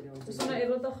بس انا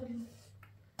ايرو داخلي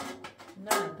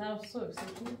نه تعرف صوب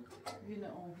سكين هنا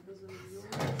اون بزر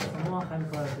ما خیلی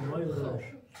کار کنیم بایر دارش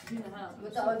هنا ها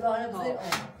متعال بانه بزیر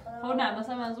خب نه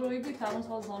مثلا منظور روی بی تماس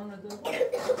خواهد زانون دو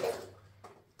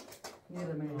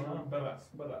میره من برس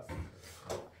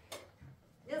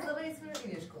یه ذره اسم رو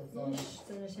بیش کن زانون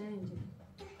سرشن اینجا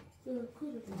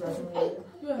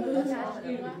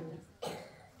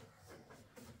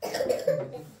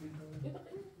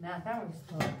نه تمام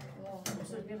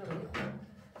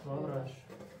باورش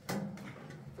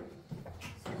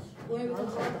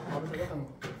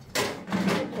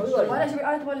بالا شبی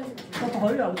آیت بالا شبی تو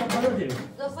حالی ام تو بالا دیگه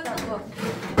دفعه کن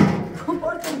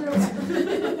کمپارت کن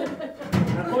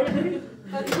نخوری دیگه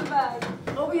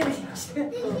او بیارش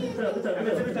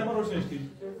بتر ما روشنش کنی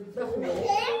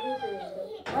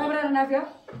برای نفیا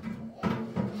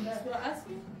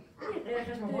اصلی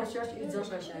خشم باش یاش ایزاش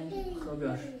قشنگ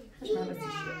خوبیش خشم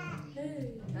بسیش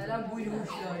الان بوی موش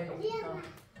داره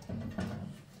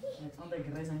آن در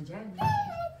گریزان جن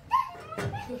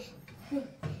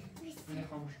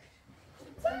خاموش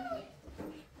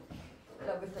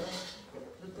الان بهتره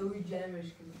دو توی جمعش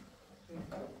کنی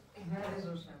هر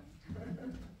روشن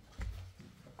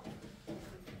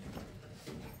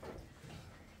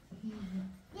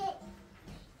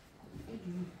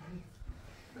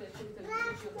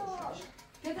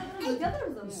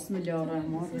بسم الله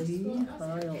الرحمن الرحیم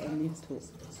خدایا امید تو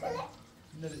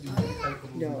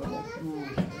یا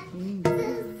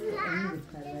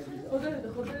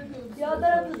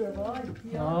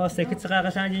آه سکت چقدر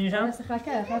قشنگی میشم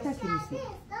خطر کلیسی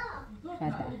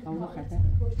خطر همون خطر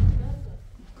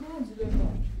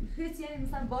هیچ یعنی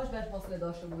مثلا باش باید فاصله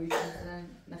داشته باشی مثلا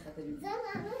نخطری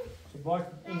باش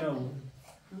اینو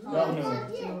نه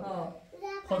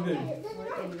خب بریم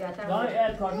دان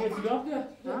ال کارنی تیگا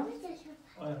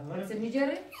چه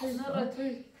میجره؟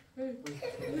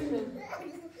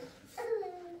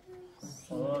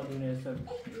 آه دونه سر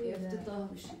افتتاح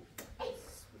بشی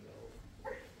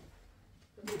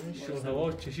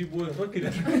شوهوا چشی بوی تو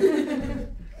کرد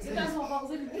یه دست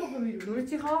مخاضه بیرو بمیرو نوری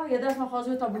چی خواه؟ یه دست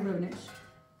مخواهد تا بگو ببینش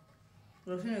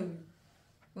روشن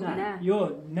بود نه یو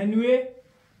ننوی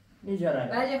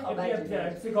نیجاره بله خب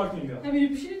بله سی کارتون بیا همینی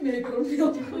پیشین میره کنم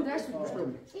بیاد درش بوش برو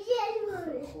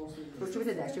بوش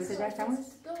بده درش تمام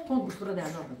تون بوش برو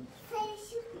درش بده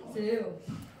سیو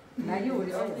مگی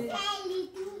اولی آیا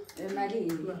مگی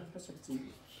این پسر چی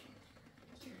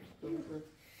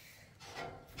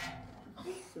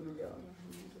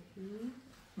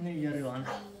نه یاری وان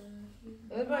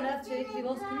öbür nat çelik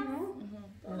libas günü mü?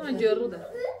 من جرو ده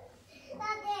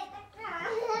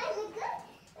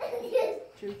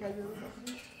چه کردی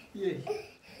یه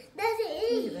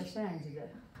این قشنگ ده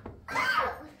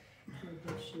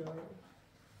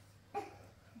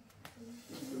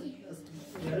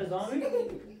یاری زامی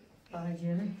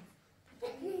آجیره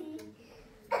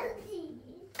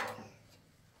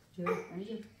جرو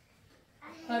اینجا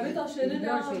همه تا شده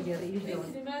اینجا نه چه جره اینجا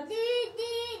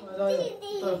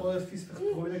تا خود فیس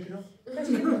بخوی نکنم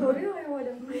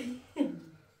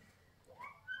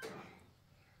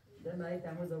ده مای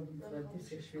تماز او بود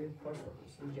سشوی پاس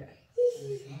اینجا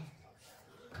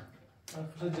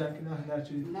افشا جاکی نه هر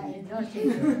چی نه اینجا چه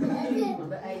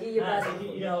به ایده نه بعد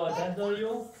این هواتن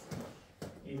داریو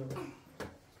اینو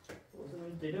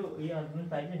دیدو این آدمی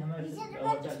پایین همه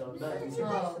هواتن داره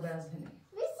ها باز هنه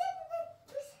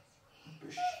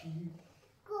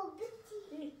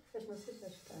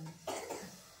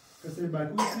کسی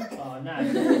باکوی آه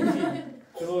نه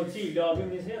تو چی لابی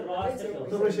میشه راست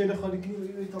تو برای شیله خالی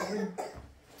کنی تا کنی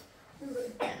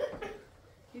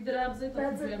این درابزه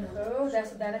تا کجیم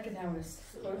دست درک نمونست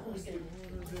خوب سید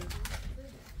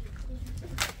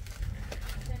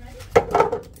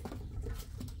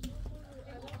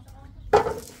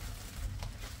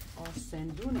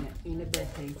آسندونه اینه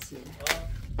بهترین چیه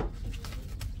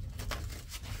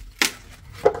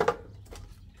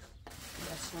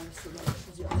دستمان سیدن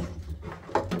چیزی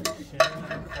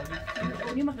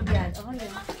اونی مخه بیاد آها نه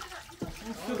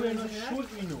تو اینو شول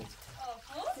اینو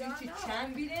Çünkü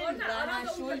çen bilir, ben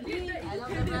şöyle değil,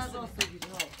 elamda biraz olsa gibi.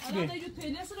 الان دیگه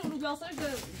تیلس رو بیاسرش ده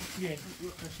بیاین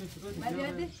Ben bir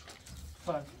yerde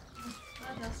فرد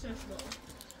دستش رو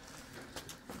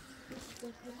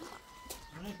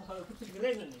من بخوام کسی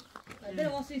گریزنی de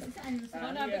olsa istese aynı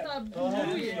mesela. نه بتا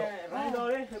بوشیه من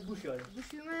داره بوش یاره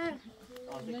Düşüme.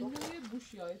 من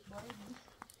بوشی هایت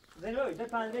زنوی ده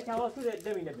پنجه کواس تو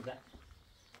دمینه بزن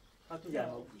تو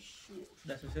جمع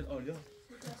دست شد آریا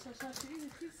دستش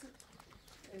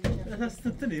دست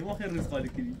تنی ما خیر ریز خالی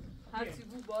کنی هرچی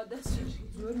بود با دستش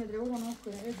زور نداره و نام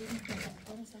کنه دیدیم که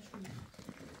کارم سرش کنه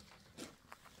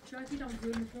چرا دیدم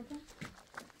زور میکردم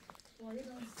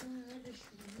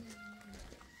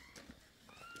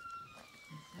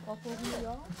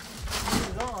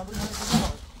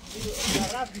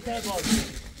رفت بیتر باز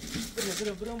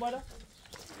برو بالا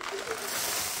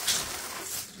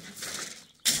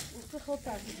خود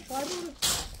ترسید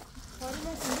کارو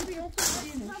من بیام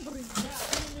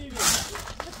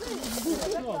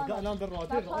تو الان در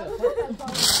راتب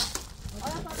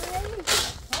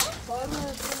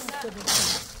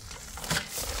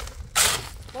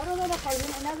کارو نه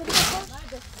خواهیم نه بگم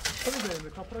خب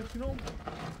کاپراشینو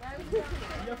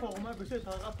یا فاهمه بشه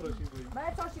تا کاپراشین دوی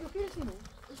بعد تاشی رو کیشینو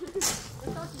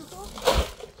تاشی رو تو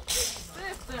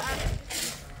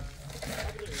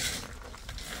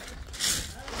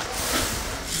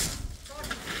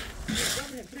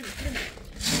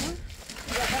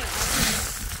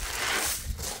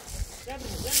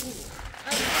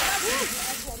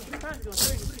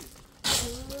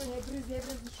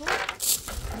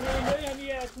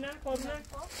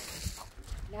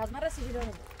لازم رسیدی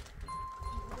دارم.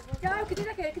 جاو کدی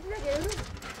نکه.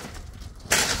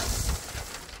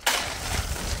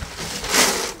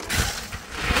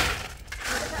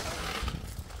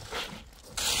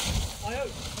 آیا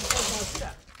باشه.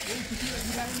 این چیزی رو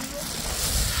می‌بینید رو؟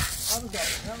 همونجا.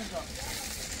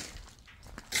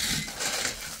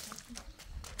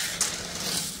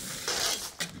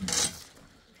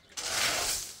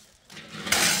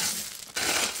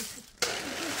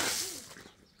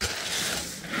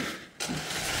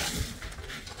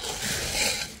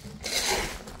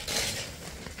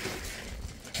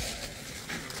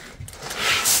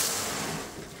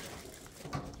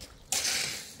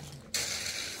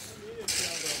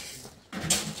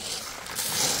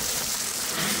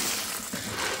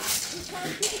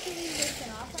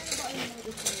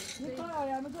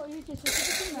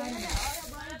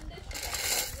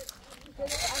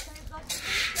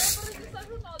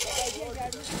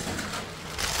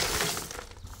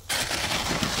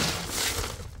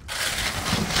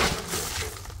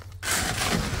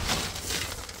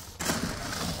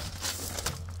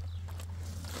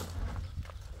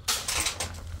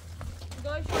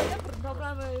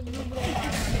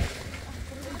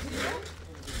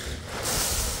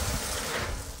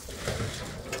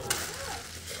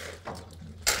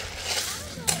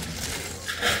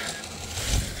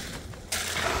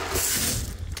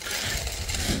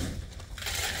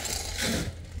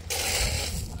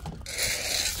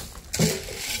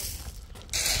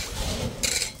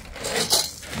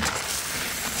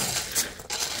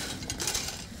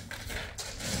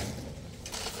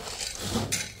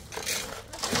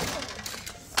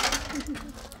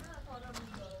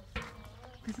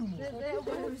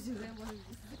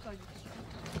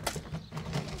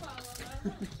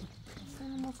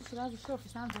 Sırada şofi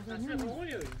sen de Sen ne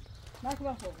oluyor? Bak.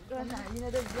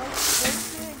 Yine de güzel.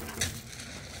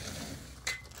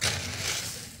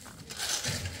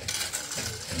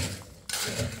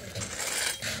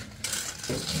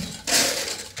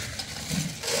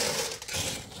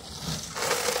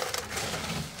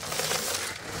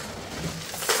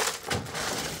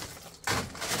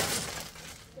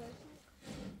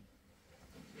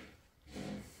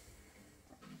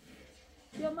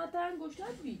 یا مثلا گوش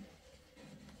ندوی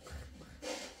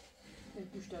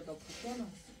گوش دادا پوشان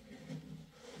هست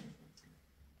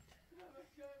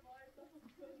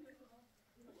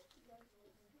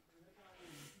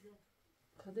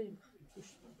کدیم گوش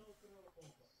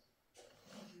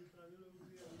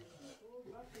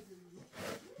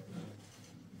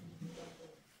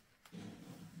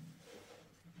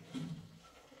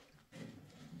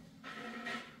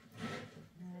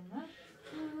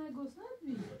نه گوش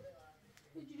ندوی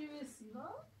بجوری بسی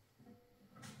ها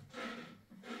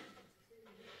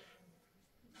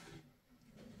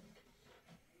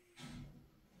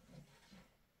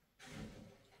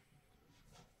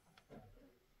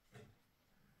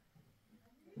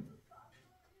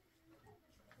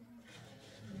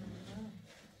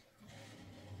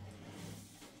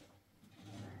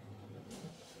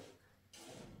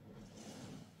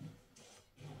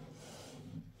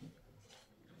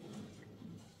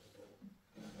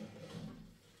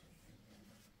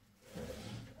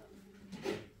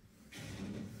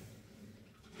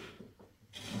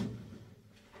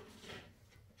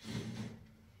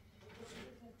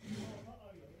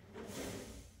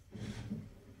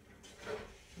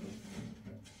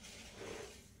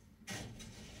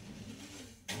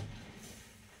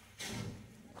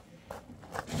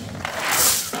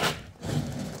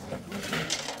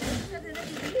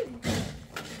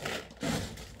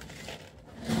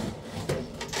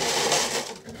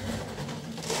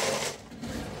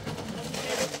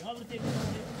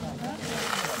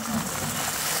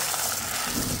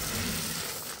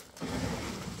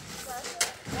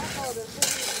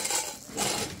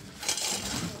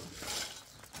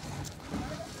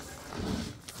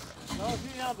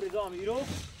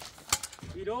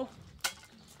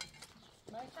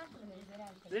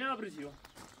Zena apricio.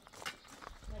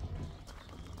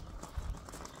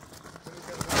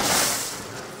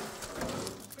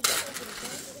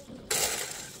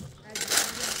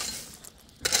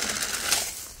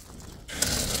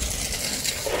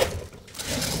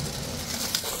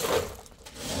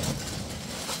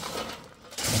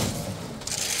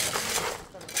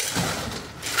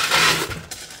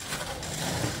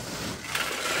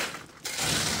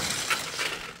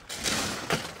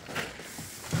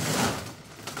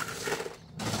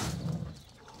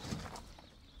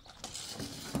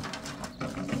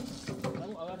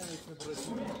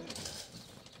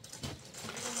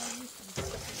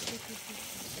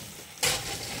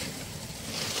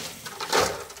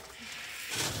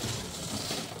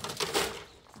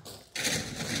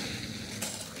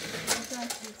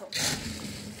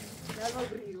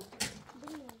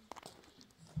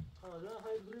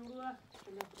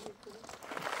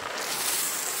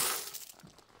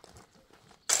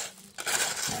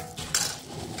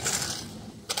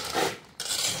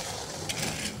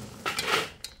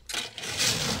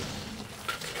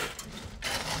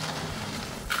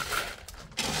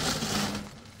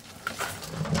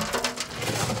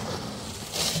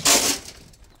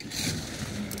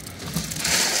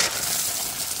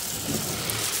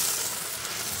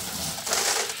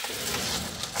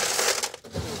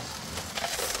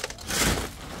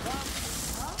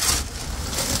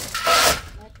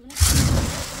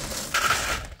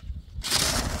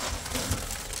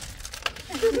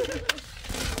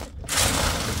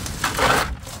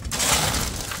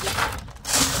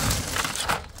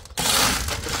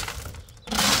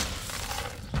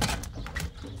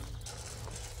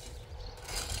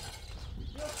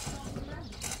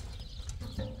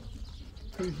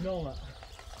 توشنامه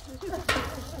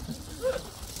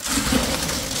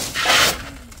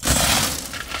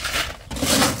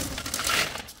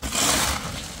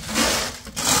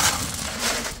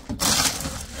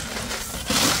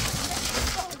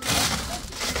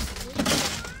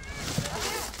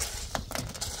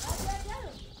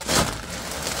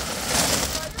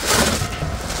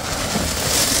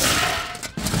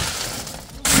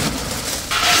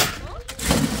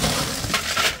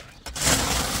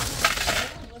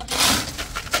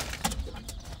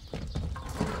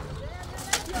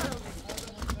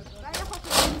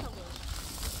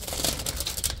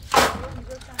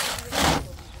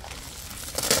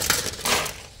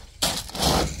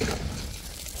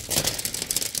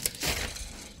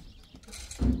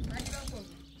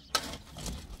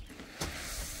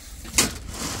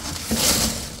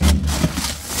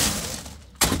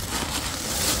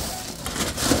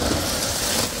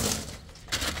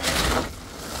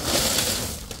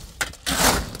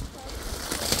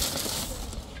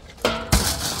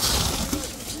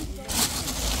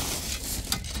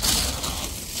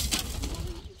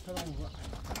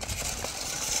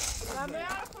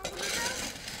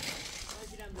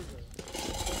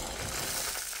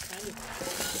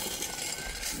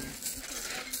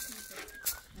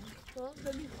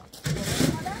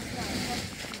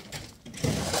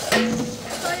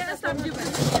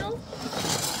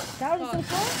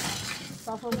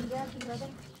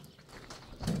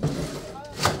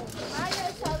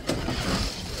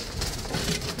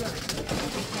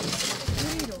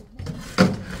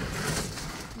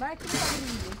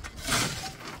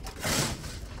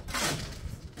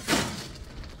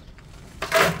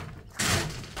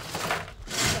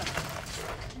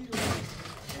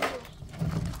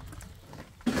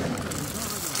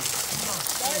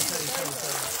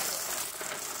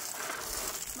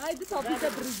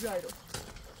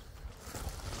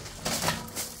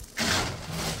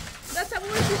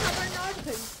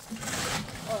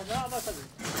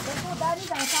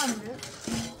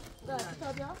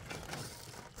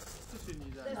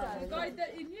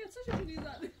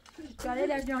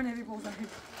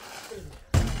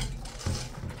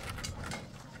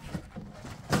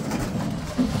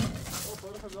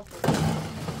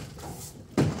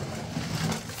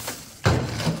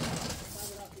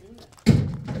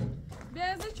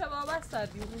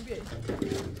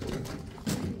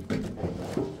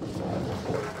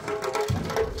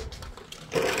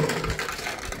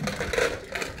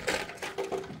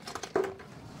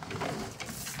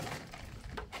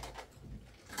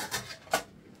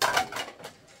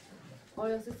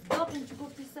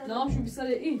نه شو بیسال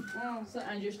این سر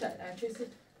انجشت انجشت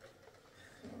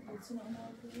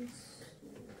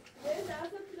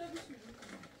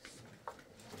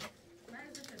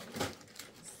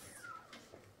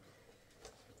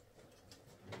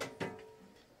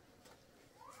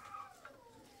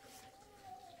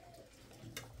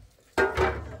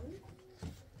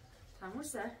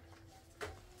Tahmurth.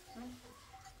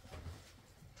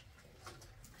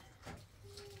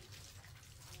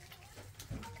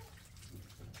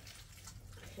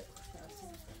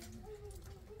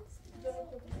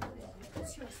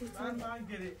 من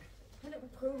گره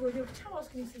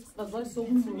غذای صبح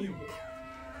موری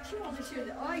چی موقع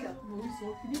شده آیا؟ موری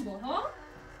صبح با ها؟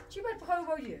 چی باید بخواه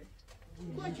باید؟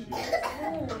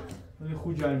 ولی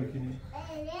خوب جای میکنی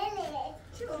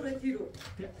چی عمرتی رو؟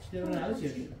 اشتباه نهار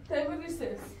چیه؟ تیبل نیست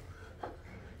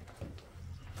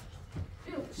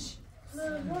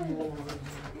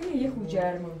این یه خوب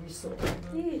جرم رو بیستو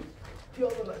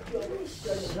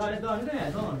داره داره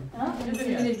نه داره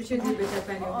اینش بشه دیر به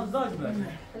تفنی آزاد بره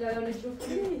الان جو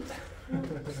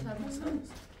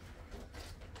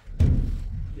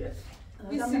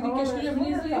این سیدی کشکیل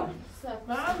میزی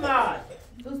محمد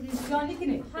دوست بیسیانی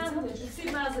کنی سی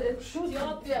مزه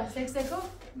یاد بیا سکسکو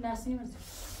نسیم از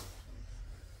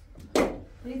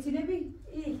ریتی نبی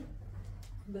ای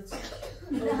بچه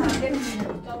ده همه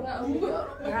میبینه داره امو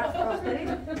هفت راختری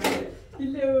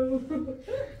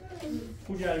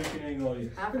خوب جای میکنی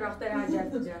انگاری هفت راختری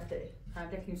هنجر جرده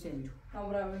همه کیمشه میرو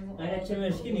اگه چه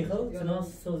مشکی خود سنا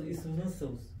سوز ایسوزن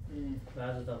سوز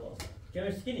بعد دواس چه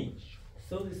مشکی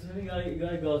سوز ایسوزن انگاری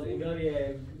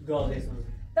گاز ایسوز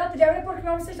داد جواب پرک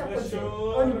نام سه شب شو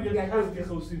اونی یه میگه هفته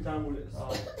خوستیم تمومه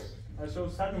شو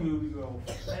صد میلیون بیگم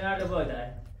من باید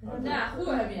نه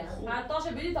خوبه همین حتاش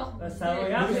بری تا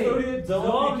سوایه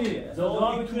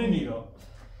زواب میتونه نیرو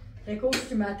Rekoos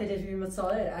je maar televisie met z'n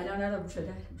allen. En dan naar de boesje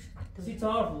daar. سی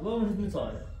تعرف والله مش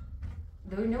متصالح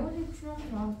Doe je nou wat ik zo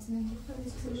want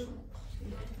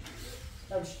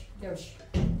Doos, doos.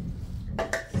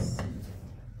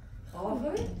 Oh,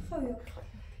 goed.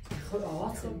 Goed,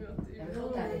 wat? Ja, we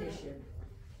gaan daar eens.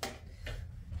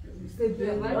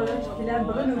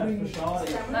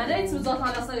 من نیست وزات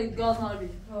على صار الجاز هاربي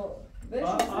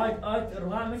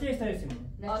روغن مثل استرسیم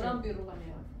الان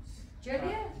بیرونی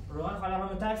جدیه؟ روغن خاله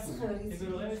همه تاش بود یه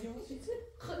روغن بسیم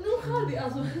نو خالي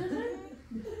اصلا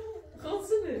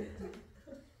خلصني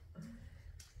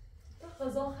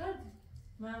غزا خالي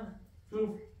ماما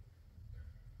شوف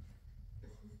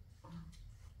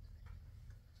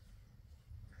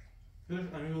ليش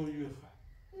أنا يوفى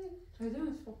هيدا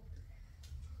مسفو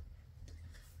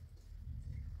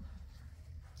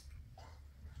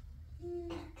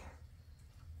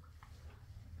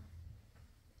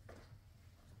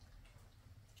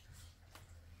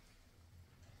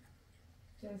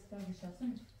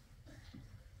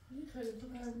خیلی تو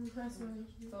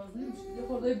یه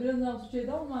خورده برنج هم تو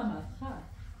چیده و محمد خرد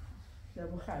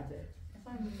لبو خرده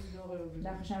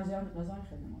لخش از یاد غذای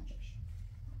خیلی ماچش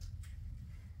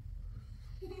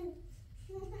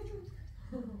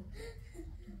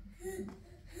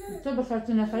تو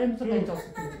بخاطر نخری مثل قیطا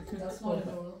دست مال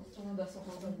دورو دست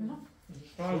خورده بینم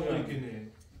شو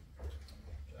يمكن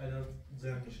أنا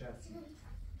زين شات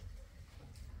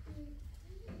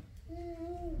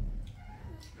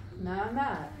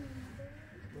محمد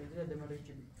بودی ده مرا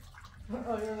چی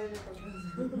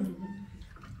محمد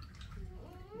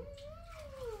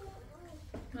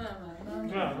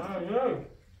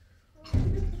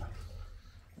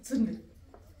سنده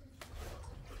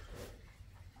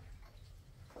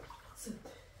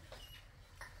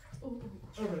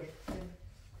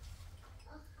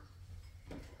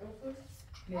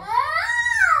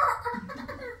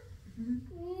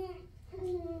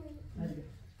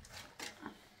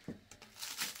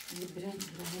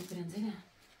برنزینه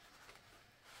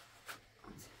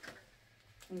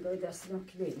انگار دستم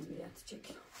کلی میاد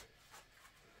چک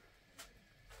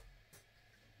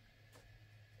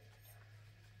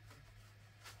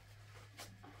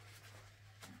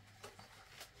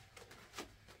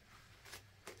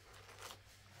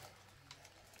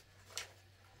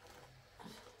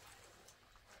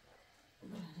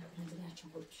برنزینه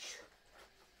چون گوشو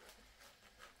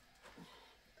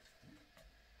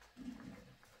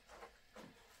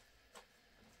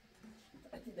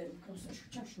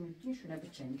Konuşacağım şunu diye şuna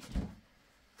bir çenik.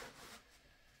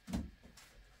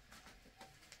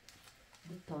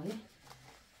 Bu tane.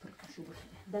 Bakın şu bu.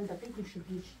 Ben de pek şu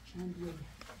bir çan diye.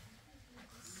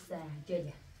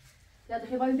 Sahile. Ya da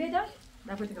kebabı beder.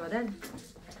 Da koydu kadan.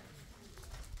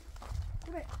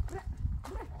 Buraya.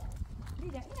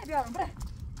 Yine bir aram buraya.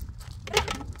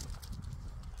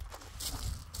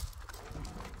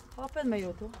 Hoppen med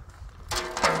Joto.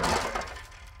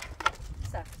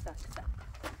 Sak.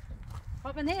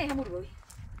 Hoppen nee, hij moet wel.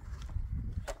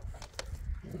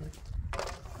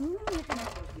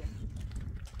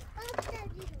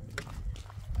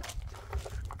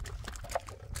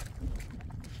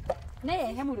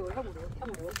 Nee, hij moet wel.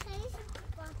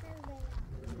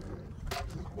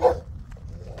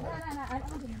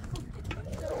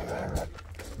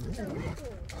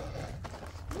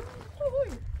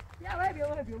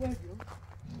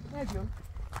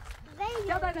 Nee.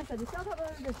 Ja, we hebben. Stel daar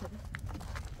gaan zitten.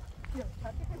 Ja,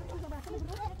 gaat ik even zo maar gaan doen.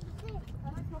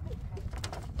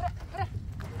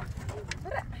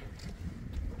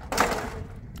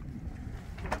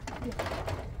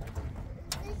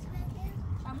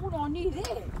 Amor, não nem vê.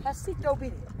 Assim tá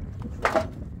bem.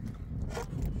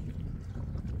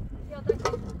 Ja, dank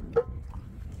je.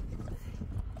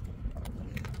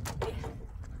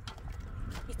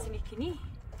 Iets in ik niet.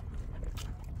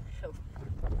 Zo.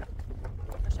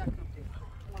 Dat ga ik nog doen.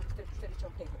 Maar ik stel het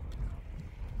zo tegen.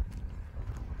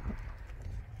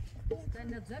 Dan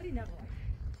dat zari na gooi.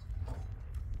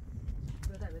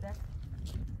 Beda.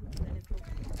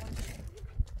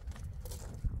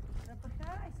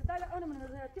 Dale ona من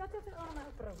التياتر انا ما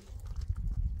اقرب.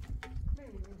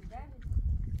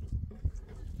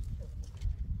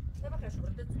 ده بقى شو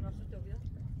ردت نفسه توبيا.